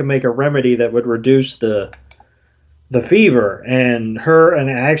like, I can make a remedy that would reduce the fever, and her and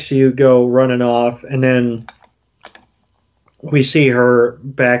Axew go running off, and then we see her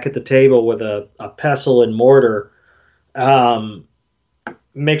back at the table with a pestle and mortar,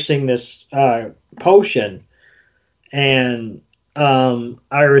 mixing this potion, and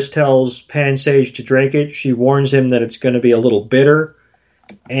Iris tells Pansage to drink it. She warns him that it's going to be a little bitter,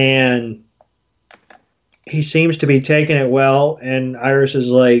 and he seems to be taking it well, and Iris is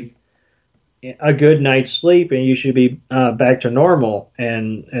like, a good night's sleep and you should be back to normal.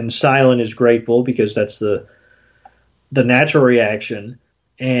 And Silent is grateful because that's the natural reaction.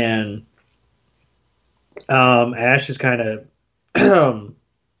 And Ash is kind of not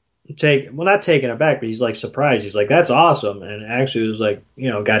taken aback, but he's like surprised. He's like, that's awesome. And actually was like,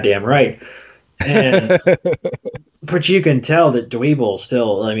 goddamn right. And but you can tell that Dweeble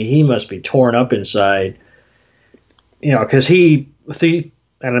still, I mean, he must be torn up inside. Because he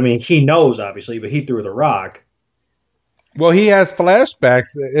knows, obviously, but he threw the rock. Well, he has flashbacks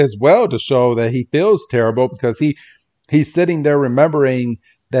as well to show that he feels terrible because he's sitting there remembering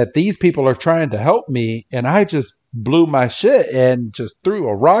that these people are trying to help me, and I just blew my shit and just threw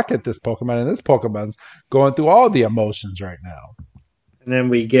a rock at this Pokemon, and this Pokemon's going through all the emotions right now. And then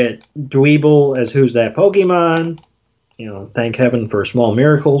we get Dweeble as Who's That Pokemon? Thank heaven for small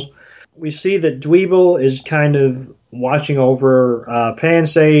miracles. We see that Dweeble is kind of watching over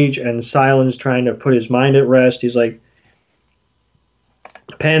Pansage, and Silent's trying to put his mind at rest. He's like,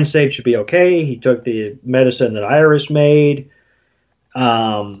 Pansage should be okay. He took the medicine that Iris made.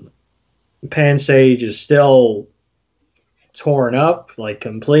 Pansage is still torn up, like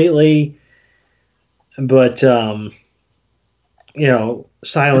completely. But, Silent's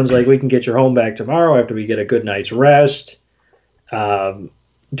like, we can get your home back tomorrow after we get a good night's rest.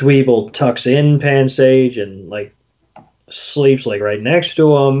 Dweeble tucks in Pansage and, like, sleeps like right next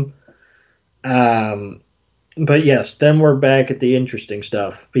to him. But yes, then we're back at the interesting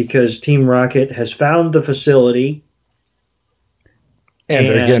stuff because Team Rocket has found the facility. And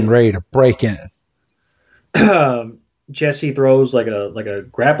they're getting ready to break in. Jesse throws like a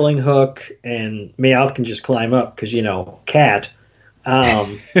grappling hook, and Meowth can just climb up because, cat.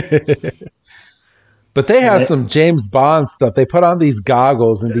 But they have some James Bond stuff. They put on these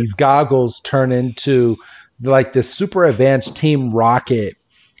goggles, and these goggles turn into like this super advanced Team Rocket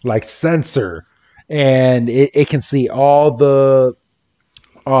like sensor, and it can see all the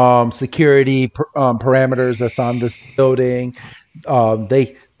security parameters that's on this building.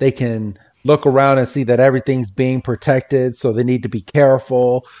 They can look around and see that everything's being protected, so they need to be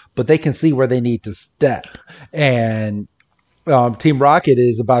careful, but they can see where they need to step. And Team Rocket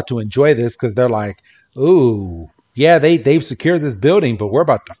is about to enjoy this because they're like, ooh, yeah, they've secured this building, but we're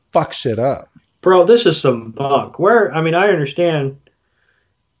about to fuck shit up. Bro, this is some bunk. I understand,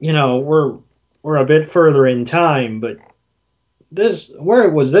 we're a bit further in time, but where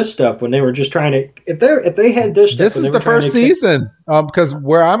was this stuff when they were just trying to? If they had this stuff, this is the first season. Because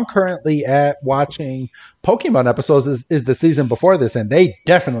where I'm currently at watching Pokemon episodes is the season before this, and they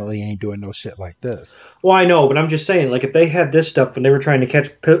definitely ain't doing no shit like this. Well, I know, but I'm just saying, like, if they had this stuff when they were trying to catch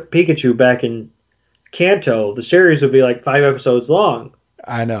Pikachu back in Kanto, the series would be like 5 episodes long.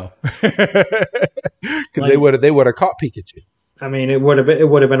 I know, because they would have caught Pikachu. I mean, it would have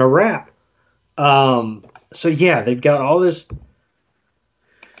been a wrap. So yeah, they've got all this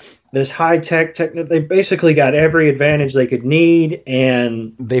high tech. They basically got every advantage they could need,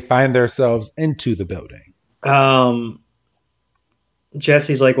 and they find themselves into the building.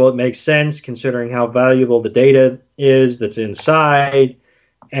 Jesse's like, well, it makes sense considering how valuable the data is that's inside,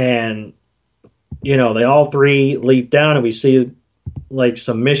 and they all three leap down, and we see like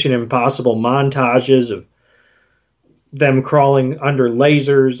some Mission Impossible montages of them crawling under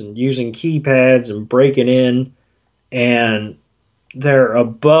lasers and using keypads and breaking in, and they're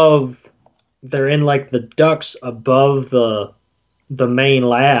in like the ducts above the main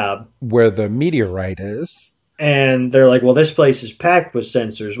lab where the meteorite is. And they're like, well, this place is packed with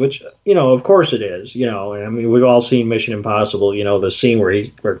sensors, which, of course it is, I mean, we've all seen Mission Impossible, the scene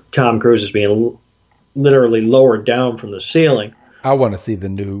where Tom Cruise is being literally lowered down from the ceiling. I want to see the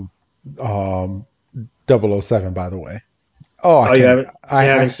new 007, by the way. You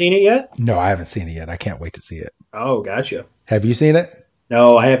haven't seen it yet? No, I haven't seen it yet. I can't wait to see it. Oh, gotcha. Have you seen it?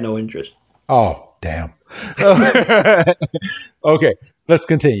 No, I have no interest. Oh, damn. Okay, let's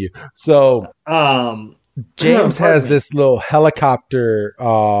continue. So, James has this little helicopter,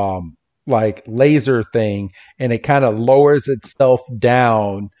 like laser thing, and it kind of lowers itself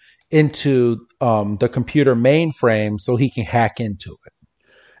down into the computer mainframe so he can hack into it.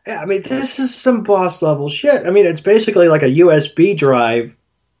 Yeah, I mean, this is some boss level shit. I mean, it's basically like a USB drive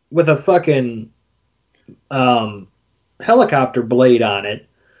with a fucking helicopter blade on it.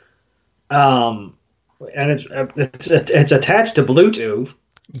 And it's attached to Bluetooth.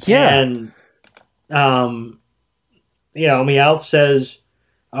 Yeah. And Meowth says,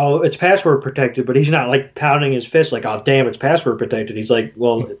 "Oh, it's password protected," but he's not like pounding his fist like, "Oh, damn, it's password protected." He's like,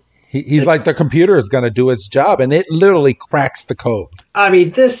 "Well." He's like, the computer is going to do its job, and it literally cracks the code. I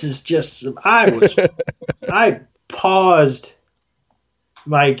mean, this is just. I paused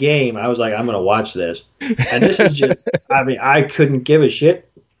my game. I was like, I'm going to watch this, and this is just. I mean, I couldn't give a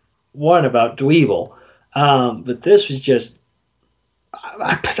shit about Dweeble, but this was just.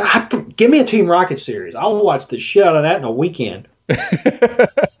 Give me a Team Rocket series. I'll watch the shit out of that in a weekend.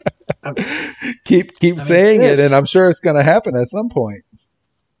 Keep saying it, and I'm sure it's going to happen at some point.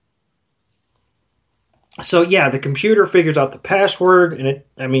 So yeah, the computer figures out the password,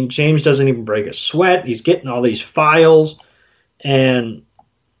 and James doesn't even break a sweat. He's getting all these files, and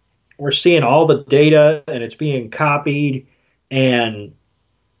we're seeing all the data, and it's being copied, and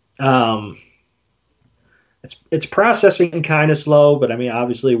it's processing kind of slow. But I mean,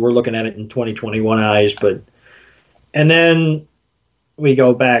 obviously, we're looking at it in 2021 eyes. And then we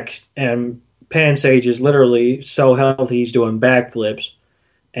go back, and Pansage is literally so healthy he's doing backflips,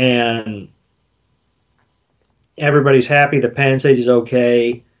 and everybody's happy that Pansage is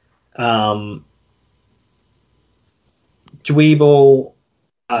okay. Dweeble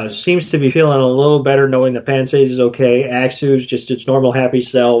seems to be feeling a little better knowing that Pansage is okay. Axu's just its normal happy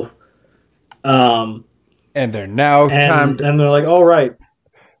self. And they're now and they're like, all right.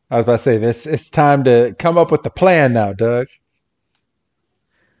 I was about to say this. It's time to come up with the plan now, Doug.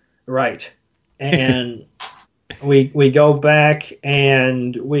 Right. And we go back,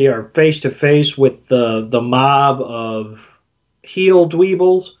 and we are face to face with the mob of heel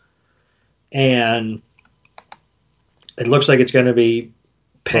Dweebles, and it looks like it's going to be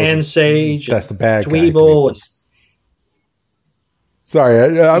Pansage. That's the bad Dweeble.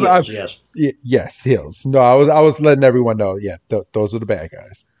 Sorry, yes. Yes, heels. No, I was letting everyone know. Yeah, those are the bad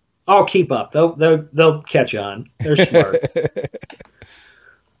guys. I'll keep up. They'll catch on. They're smart.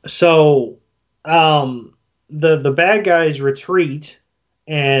 So, the bad guys retreat,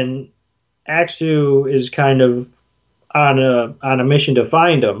 and Axu is kind of on a mission to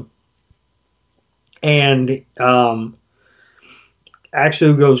find them. And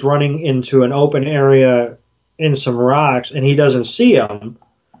Axu goes running into an open area in some rocks, and he doesn't see them.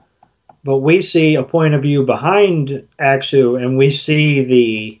 But we see a point of view behind Axu, and we see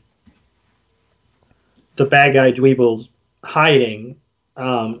the bad guy Dweebles hiding.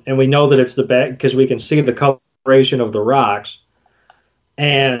 And we know that it's the bad because we can see the coloration of the rocks.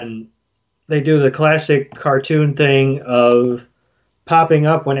 And they do the classic cartoon thing of popping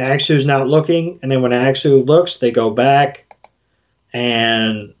up when Axu's not looking, and then when Axu looks, they go back.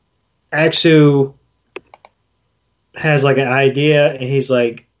 And Axu has like an idea, and he's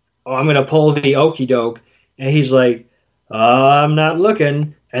like, "Oh, I'm going to pull the okey doke." And he's like, "I'm not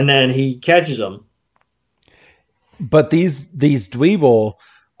looking." And then he catches him. But these Dweeble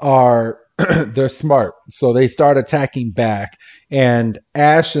are they're smart, so they start attacking back. And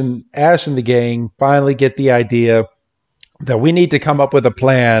Ash and the gang finally get the idea that we need to come up with a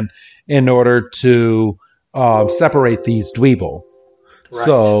plan in order to separate these Dweeble. Right.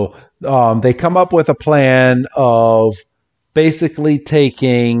 So they come up with a plan of basically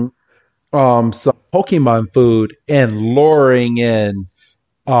taking some Pokemon food and luring in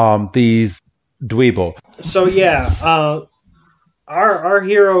these Dweeble. So yeah, our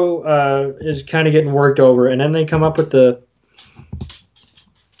hero is kind of getting worked over, and then they come up with the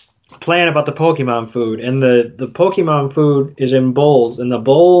plan about the Pokemon food, and the Pokemon food is in bowls, and the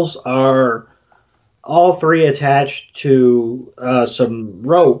bowls are all three attached to some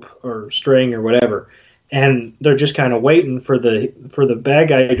rope or string or whatever, and they're just kind of waiting for the bad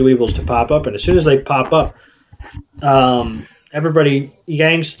guy Dweebles to pop up, and as soon as they pop up, everybody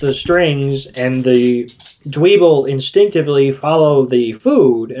yanks the strings, and the Dweeble instinctively follow the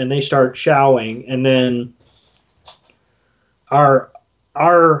food, and they start chowing, and then our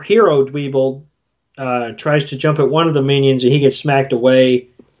hero Dweeble tries to jump at one of the minions, and he gets smacked away.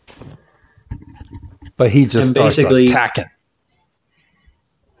 But he just starts attacking.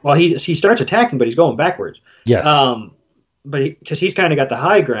 Well, he starts attacking, but he's going backwards. Yes. But because he's kind of got the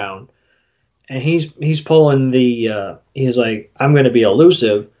high ground, and he's pulling he's like, I'm going to be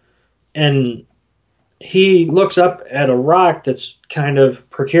elusive, and he looks up at a rock that's kind of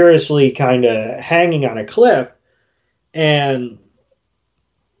precariously kind of hanging on a cliff, and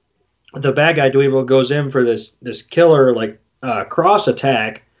the bad guy Dweeble goes in for this killer cross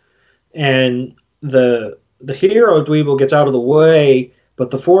attack, and the hero Dweeble gets out of the way,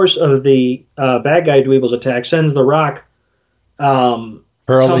 but the force of the bad guy Dweeble's attack sends the rock Hurling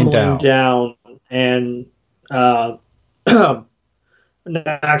tumbling down. and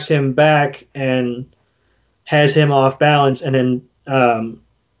knocks him back and has him off balance, and then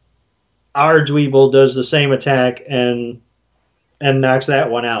our Dweeble does the same attack and knocks that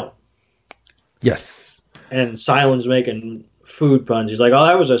one out. Yes. And Silent's making food puns. He's like, "Oh,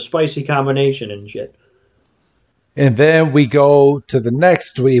 that was a spicy combination and shit." And then we go to the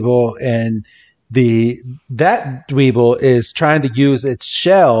next Dweeble, and that Dweeble is trying to use its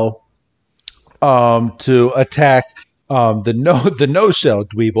shell to attack the no shell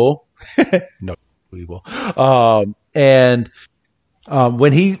Dweeble. No Dweeble.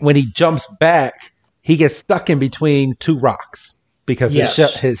 When he jumps back, he gets stuck in between two rocks because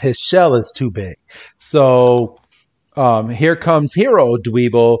his shell is too big. So here comes Hero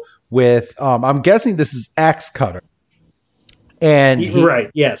Dweeble with I'm guessing this is Axe Cutter. And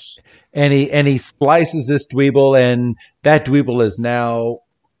right, yes. And he slices this Dweeble, and that Dweeble is now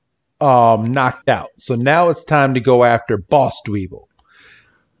knocked out. So now it's time to go after Boss Dweeble.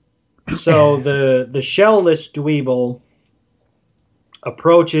 So the shellless Dweeble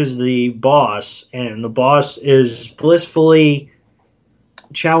approaches the boss, and the boss is blissfully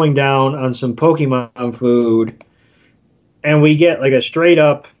chowing down on some Pokemon food, and we get like a straight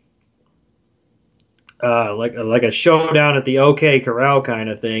up like a showdown at the OK Corral kind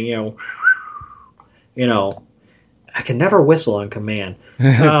of thing, you know. I can never whistle on command.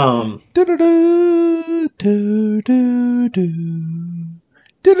 Yeah,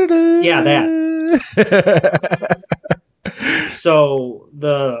 that. So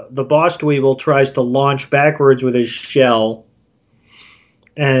the boss Dweeble tries to launch backwards with his shell,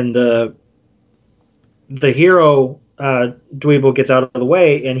 and the hero Dweeble gets out of the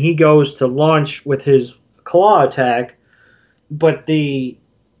way, and he goes to launch with his claw attack, but the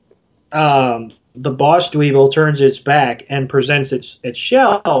boss Dweeble turns its back and presents its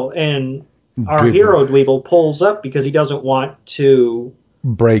shell, and our hero Dweeble pulls up because he doesn't want to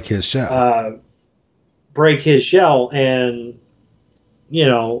break his shell. And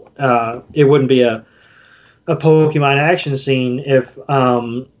it wouldn't be a Pokemon action scene if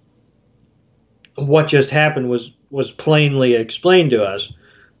what just happened was plainly explained to us.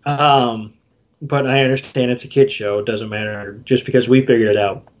 But I understand it's a kid show. It doesn't matter just because we figured it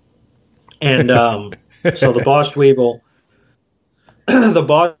out. And so the boss Dweeble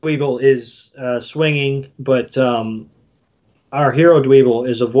is swinging, but our hero Dweeble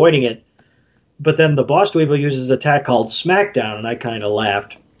is avoiding it. But then the boss Dweeble uses an attack called Smackdown, and I kind of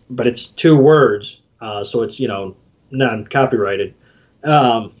laughed. But it's 2 words, so it's non-copyrighted,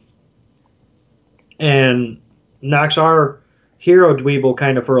 and knocks our hero Dweeble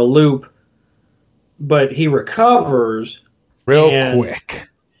kind of for a loop. But he recovers real quick.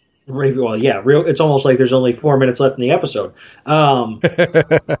 Well, yeah, it's almost like there's only 4 minutes left in the episode.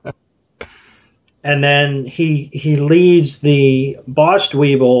 And then he leads the boss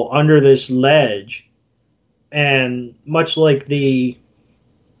Dweeble under this ledge, and much like the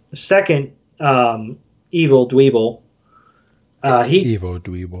second evil Dweeble, evil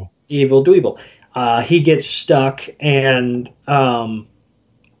Dweeble, he gets stuck, and the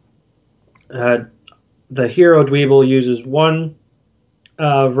hero Dweeble uses one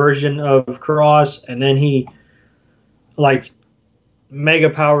version of Cross, and then he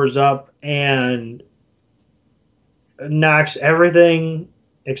mega powers up and knocks everything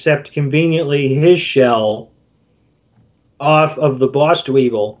except conveniently his shell off of the boss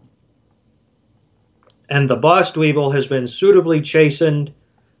Dweeble, and the boss Dweeble has been suitably chastened,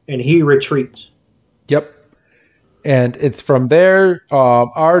 and he retreats. Yep. And it's from there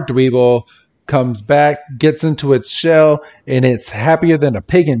our Dweeble comes back, gets into its shell, and it's happier than a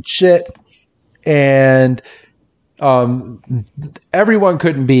pig in shit. And everyone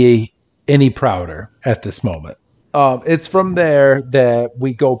couldn't be any prouder at this moment. It's from there that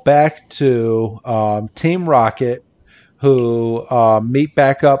we go back to Team Rocket, who meet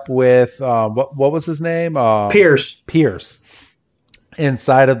back up with what was his name? Pierce.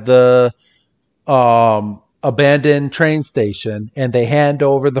 Inside of the abandoned train station, and they hand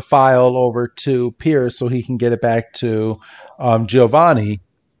over the file over to Pierce so he can get it back to Giovanni.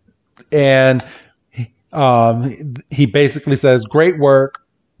 And he basically says, "Great work.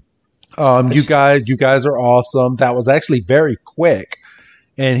 You guys are awesome. That was actually very quick."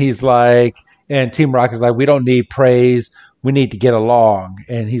 And he's like, And Team Rocket's like, we don't need praise. We need to get along.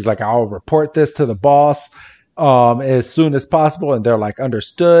 And he's like, I'll report this to the boss as soon as possible. And they're like,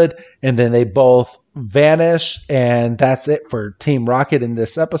 understood. And then they both vanish. And that's it for Team Rocket in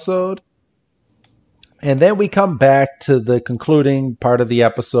this episode. And then we come back to the concluding part of the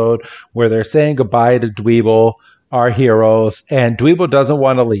episode where they're saying goodbye to Dweeble, our heroes, and Dweeble doesn't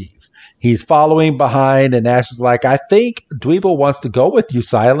want to leave. He's following behind, and Ash is like, I think Dweeble wants to go with you,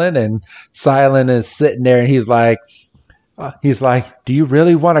 Silent. And Silent is sitting there, and he's like, do you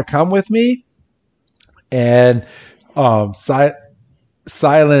really want to come with me? And Silent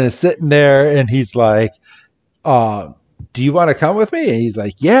is sitting there, and he's like, do you want to come with me? And he's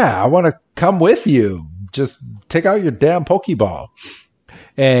like, yeah, I want to come with you. Just take out your damn Pokeball.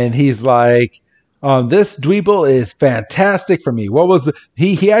 And he's like, this Dweeble is fantastic for me. What was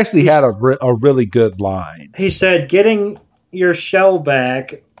he actually had a really good line. He said, getting your shell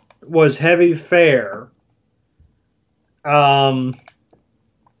back was heavy fare. But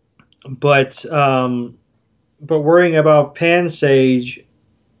worrying about Pansage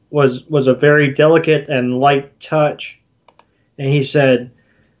was a very delicate and light touch. And he said,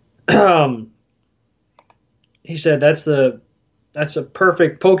 that's a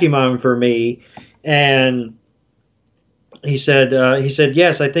perfect Pokemon for me. And he said,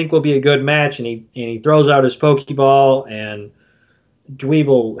 yes, I think we'll be a good match. And he throws out his Pokeball, and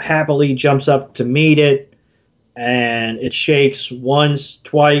Dweeble happily jumps up to meet it, and it shakes once,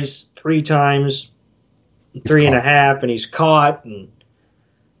 twice, 3 times, 3.5, and he's caught. And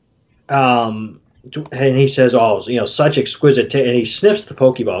he says, "Oh, such exquisite," and he sniffs the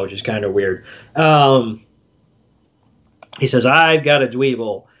Pokeball, which is kind of weird. He says, "I've got a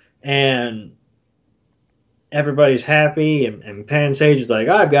Dweeble," and everybody's happy, and Pansage is like,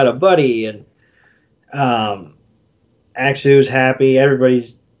 "I've got a buddy," and Axew's happy.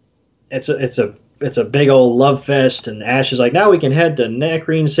 Everybody's it's a big old love fest, and Ash is like, "Now we can head to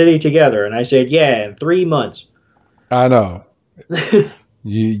Nacrene City together." And I said, "Yeah, in 3 months." I know.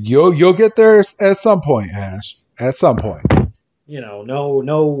 You'll get there at some point, Ash. At some point.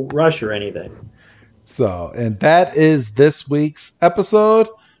 No rush or anything. So, and that is this week's episode.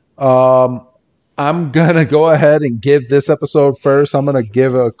 I'm gonna go ahead and give this episode first. I'm gonna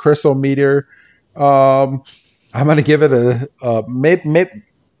give a Crystal Meteor. I'm gonna give it a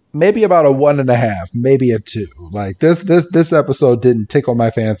maybe about a 1.5, maybe a 2. Like this episode didn't tickle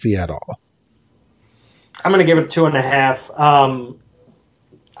my fancy at all. I'm gonna give it 2.5.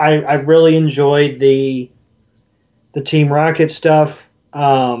 I really enjoyed the Team Rocket stuff.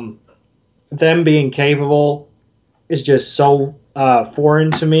 Them being capable is just so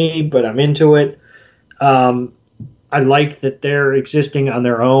foreign to me, but I'm into it. I like that they're existing on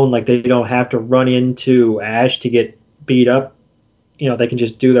their own. Like, they don't have to run into Ash to get beat up. They can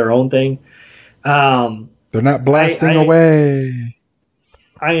just do their own thing. They're not blasting away.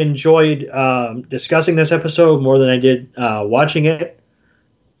 I enjoyed discussing this episode more than I did watching it.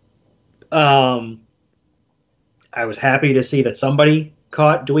 I was happy to see that somebody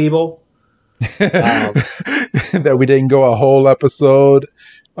caught Dweeble. That we didn't go a whole episode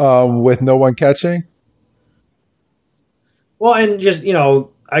with no one catching. Well, and just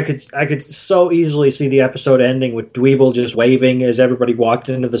I could so easily see the episode ending with Dweeble just waving as everybody walked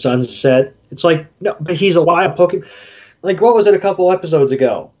into the sunset. It's like, no, but he's a wild Pokemon. Like, what was it a couple episodes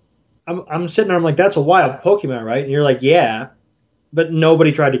ago? I'm sitting there, I'm like, that's a wild Pokemon, right? And you're like, yeah, but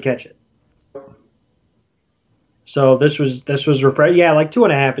nobody tried to catch it. So this was refreshing. Yeah, like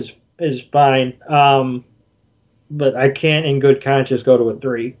 2.5 is fine. But I can't in good conscience go to a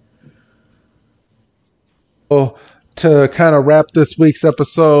 3. Well, to kind of wrap this week's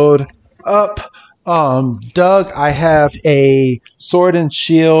episode up, Doug, I have a Sword and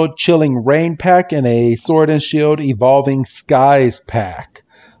Shield Chilling Rain pack and a Sword and Shield Evolving Skies pack.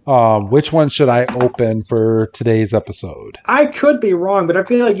 Which one should I open for today's episode? I could be wrong, but I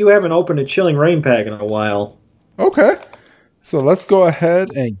feel like you haven't opened a Chilling Rain pack in a while. Okay. So let's go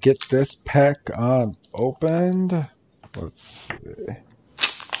ahead and get this pack opened. Let's see.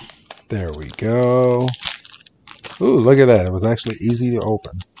 There we go. Ooh, look at that. It was actually easy to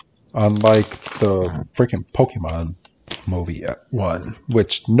open. Unlike the freaking Pokemon movie one,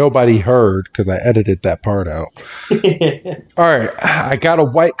 which nobody heard because I edited that part out. All right. I got a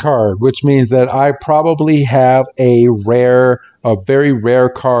white card, which means that I probably have a very rare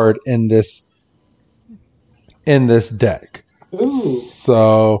card in this deck. Ooh.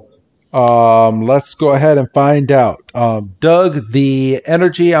 So let's go ahead and find out. Doug, the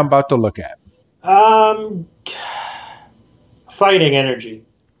energy I'm about to look at. Fighting energy.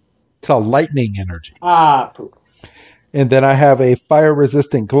 It's a lightning energy. Poop. And then I have a fire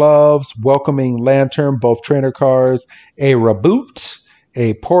resistant gloves, welcoming lantern, both trainer cards, a Reboot,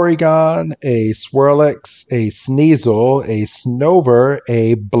 a Porygon, a Swirlix, a Sneasel, a Snover,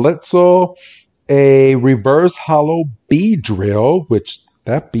 a Blitzel, a reverse hollow Beedrill, which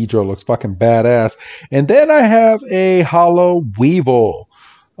that Beedrill looks fucking badass. And then I have a hollow Weevil.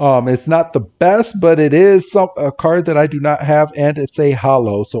 It's not the best, but it is a card that I do not have, and it's a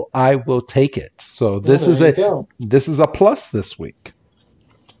hollow, so I will take it. So this is a plus this week.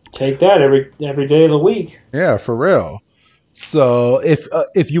 Take that every day of the week. Yeah, for real. So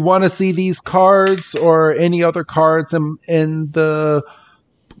if you want to see these cards or any other cards in the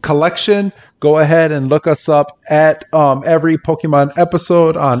collection, go ahead and look us up at every Pokemon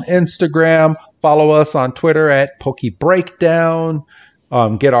episode on Instagram. Follow us on Twitter at PokeBreakdown.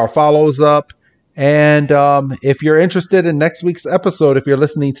 Get our follows up. And if you're interested in next week's episode, if you're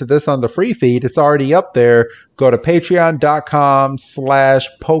listening to this on the free feed, it's already up there. Go to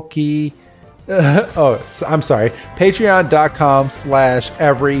patreon.com/Poke.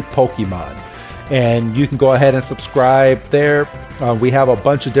 Patreon.com/everypokemon. And you can go ahead and subscribe there. We have a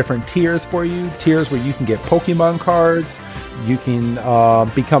bunch of different tiers for you. Tiers where you can get Pokemon cards. You can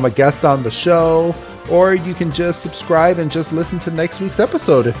become a guest on the show. Or you can just subscribe and just listen to next week's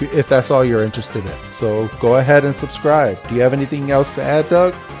episode if that's all you're interested in. So go ahead and subscribe. Do you have anything else to add,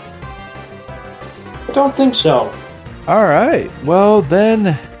 Doug? I don't think so. All right. Well,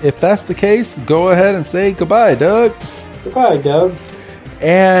 then, if that's the case, go ahead and say goodbye, Doug. Goodbye, Doug.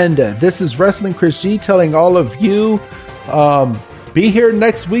 And this is Wrestling Chris G telling all of you, be here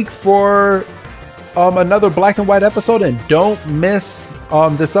next week for another Black and White episode. And don't miss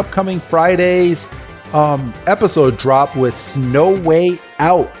this upcoming Friday's episode drop with No Way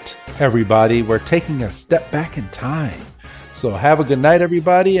Out, everybody. We're taking a step back in time. So have a good night,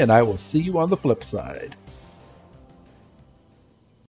 everybody, and I will see you on the flip side.